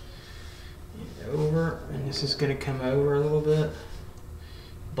over, and this is going to come over a little bit,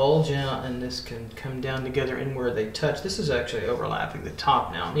 bulge out, and this can come down together in where they touch. This is actually overlapping the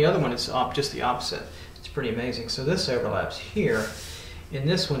top now. The other one is just the opposite. It's pretty amazing. So this overlaps here, and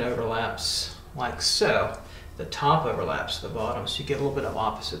this one overlaps like so. The top overlaps the bottom, so you get a little bit of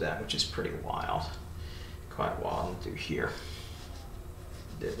opposite of that, which is pretty wild. Quite wild. And through here,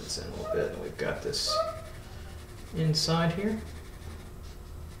 divots in a little bit, and we've got this inside here.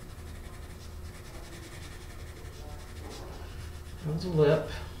 There's a lip,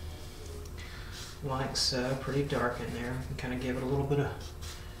 like so, pretty dark in there. We can kind of give it a little bit of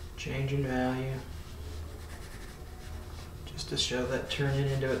change in value, just to show that turning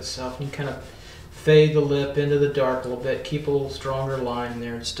into itself. And you kind of fade the lip into the dark a little bit, keep a little stronger line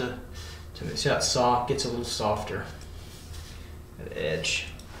there, just to see how it soft, gets a little softer at the edge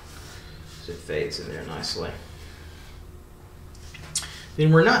as it fades in there nicely.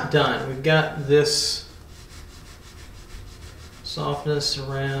 Then we're not done. We've got this softness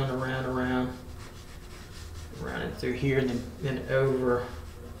around and through here, and then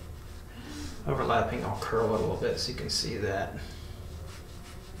overlapping. I'll curl it a little bit so you can see that.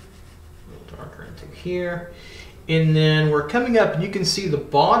 A little darker into here. And then we're coming up, and you can see the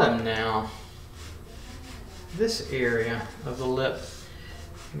bottom now. This area of the lip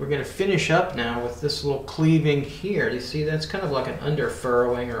We're going to finish up now with this little cleaving here. You see, that's kind of like an under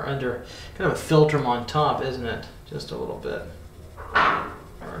furrowing or under kind of a philtrum on top, isn't it? Just a little bit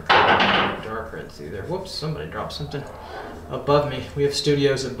darker in through there. Whoops, somebody dropped something above me. We have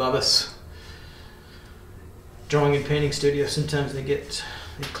studios above us. Drawing and painting studios, sometimes they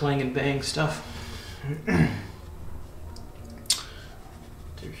clang and bang stuff.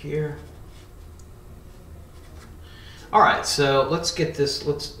 Through here. Alright, so let's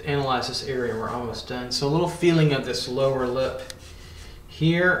analyze this area. We're almost done. So a little feeling of this lower lip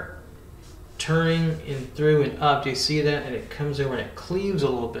here, turning in through and up. Do you see that? And it comes over and it cleaves a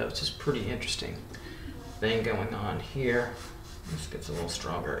little bit, which is pretty interesting thing going on here. This gets a little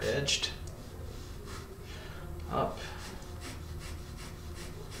stronger edged. Up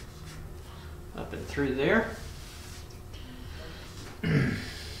and through there.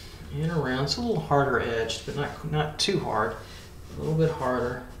 And around. It's a little harder edged, but not too hard. A little bit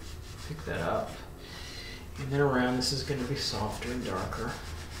harder. Pick that up. And then around, this is going to be softer and darker.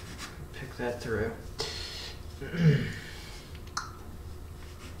 Pick that through.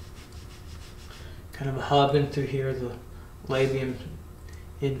 Kind of hubbing through here, the labium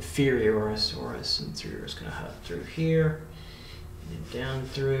inferioris, and through is going to hub through here, and then down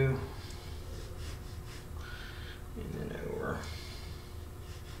through, and then over.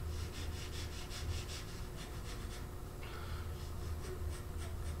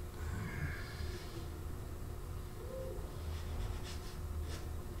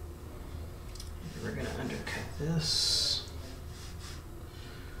 And we're going to undercut this,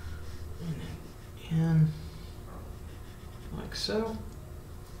 and then in, like so.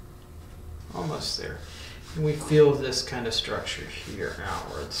 Almost there. And we feel this kind of structure here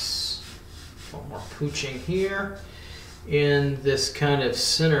outwards. A little more pooching here. In this kind of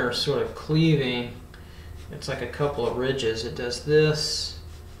center sort of cleaving, it's like a couple of ridges. It does this.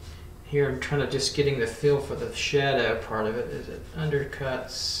 Here I'm trying to just getting the feel for the shadow part of it. Is it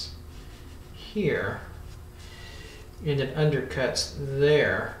undercuts here. And it undercuts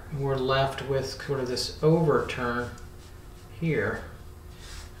there. And we're left with sort of this overturn here.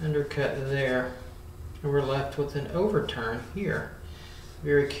 Undercut there, and we're left with an overturn here.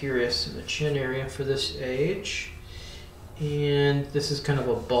 Very curious in the chin area for this age. And this is kind of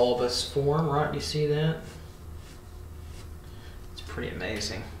a bulbous form, right? You see that? It's pretty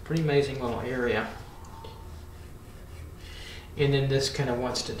amazing. Pretty amazing little area. And then this kind of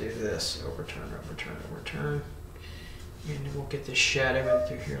wants to do this. Overturn, overturn, overturn. And then we'll get this shadow in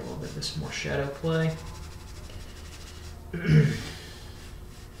through here a little bit. This more shadow play.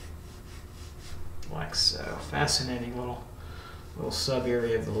 Like so. Fascinating little sub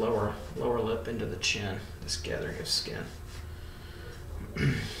area of the lower lip into the chin. This gathering of skin.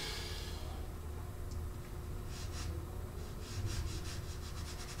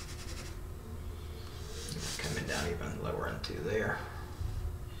 Coming down even lower into there.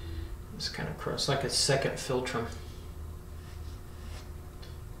 It's kind of cross like a second philtrum.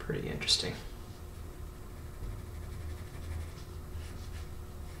 Pretty interesting.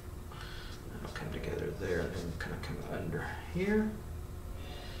 Come together there, and then kind of come under here.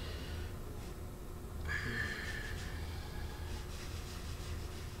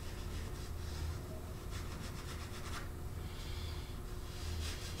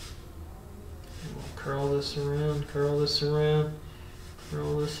 And we'll curl this around, curl this around,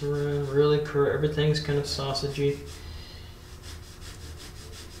 curl this around. Really curl. Everything's kind of sausagey.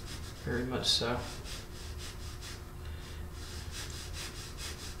 Very much so.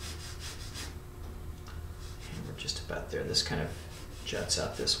 About there, this kind of juts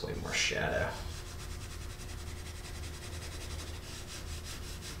out this way, more shadow.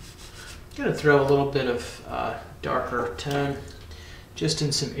 I'm going to throw a little bit of darker tone just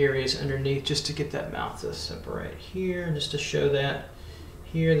in some areas underneath, just to get that mouth to separate here, just to show that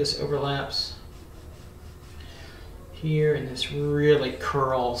here this overlaps here, and this really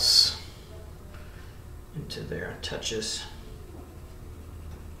curls into there, touches.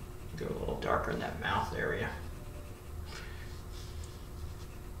 Go a little darker in that mouth area.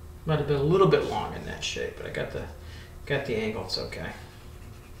 Might have been a little bit long in that shape, but I got the angle. It's okay.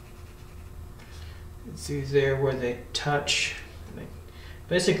 See there where they touch.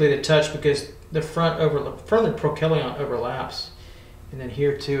 Basically, they touch because the front of the procheleon overlaps, and then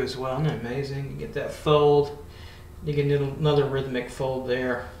here too as well. Isn't that amazing? You get that fold. You get another rhythmic fold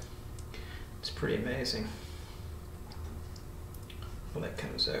there. It's pretty amazing. Well, that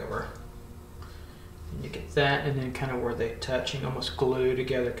comes over. And you get that, and then kind of where they touch and almost glue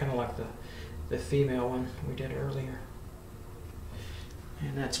together, kind of like the female one we did earlier.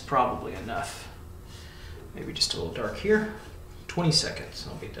 And that's probably enough. Maybe just a little dark here. 20 seconds,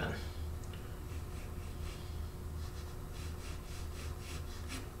 I'll be done.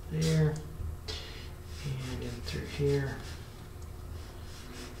 There, and in through here.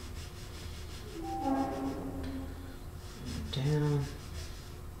 And down.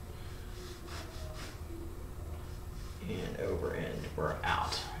 And over, and we're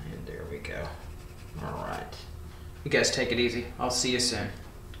out. And there we go. All right. You guys take it easy. I'll see you soon.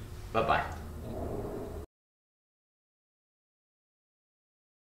 Bye-bye.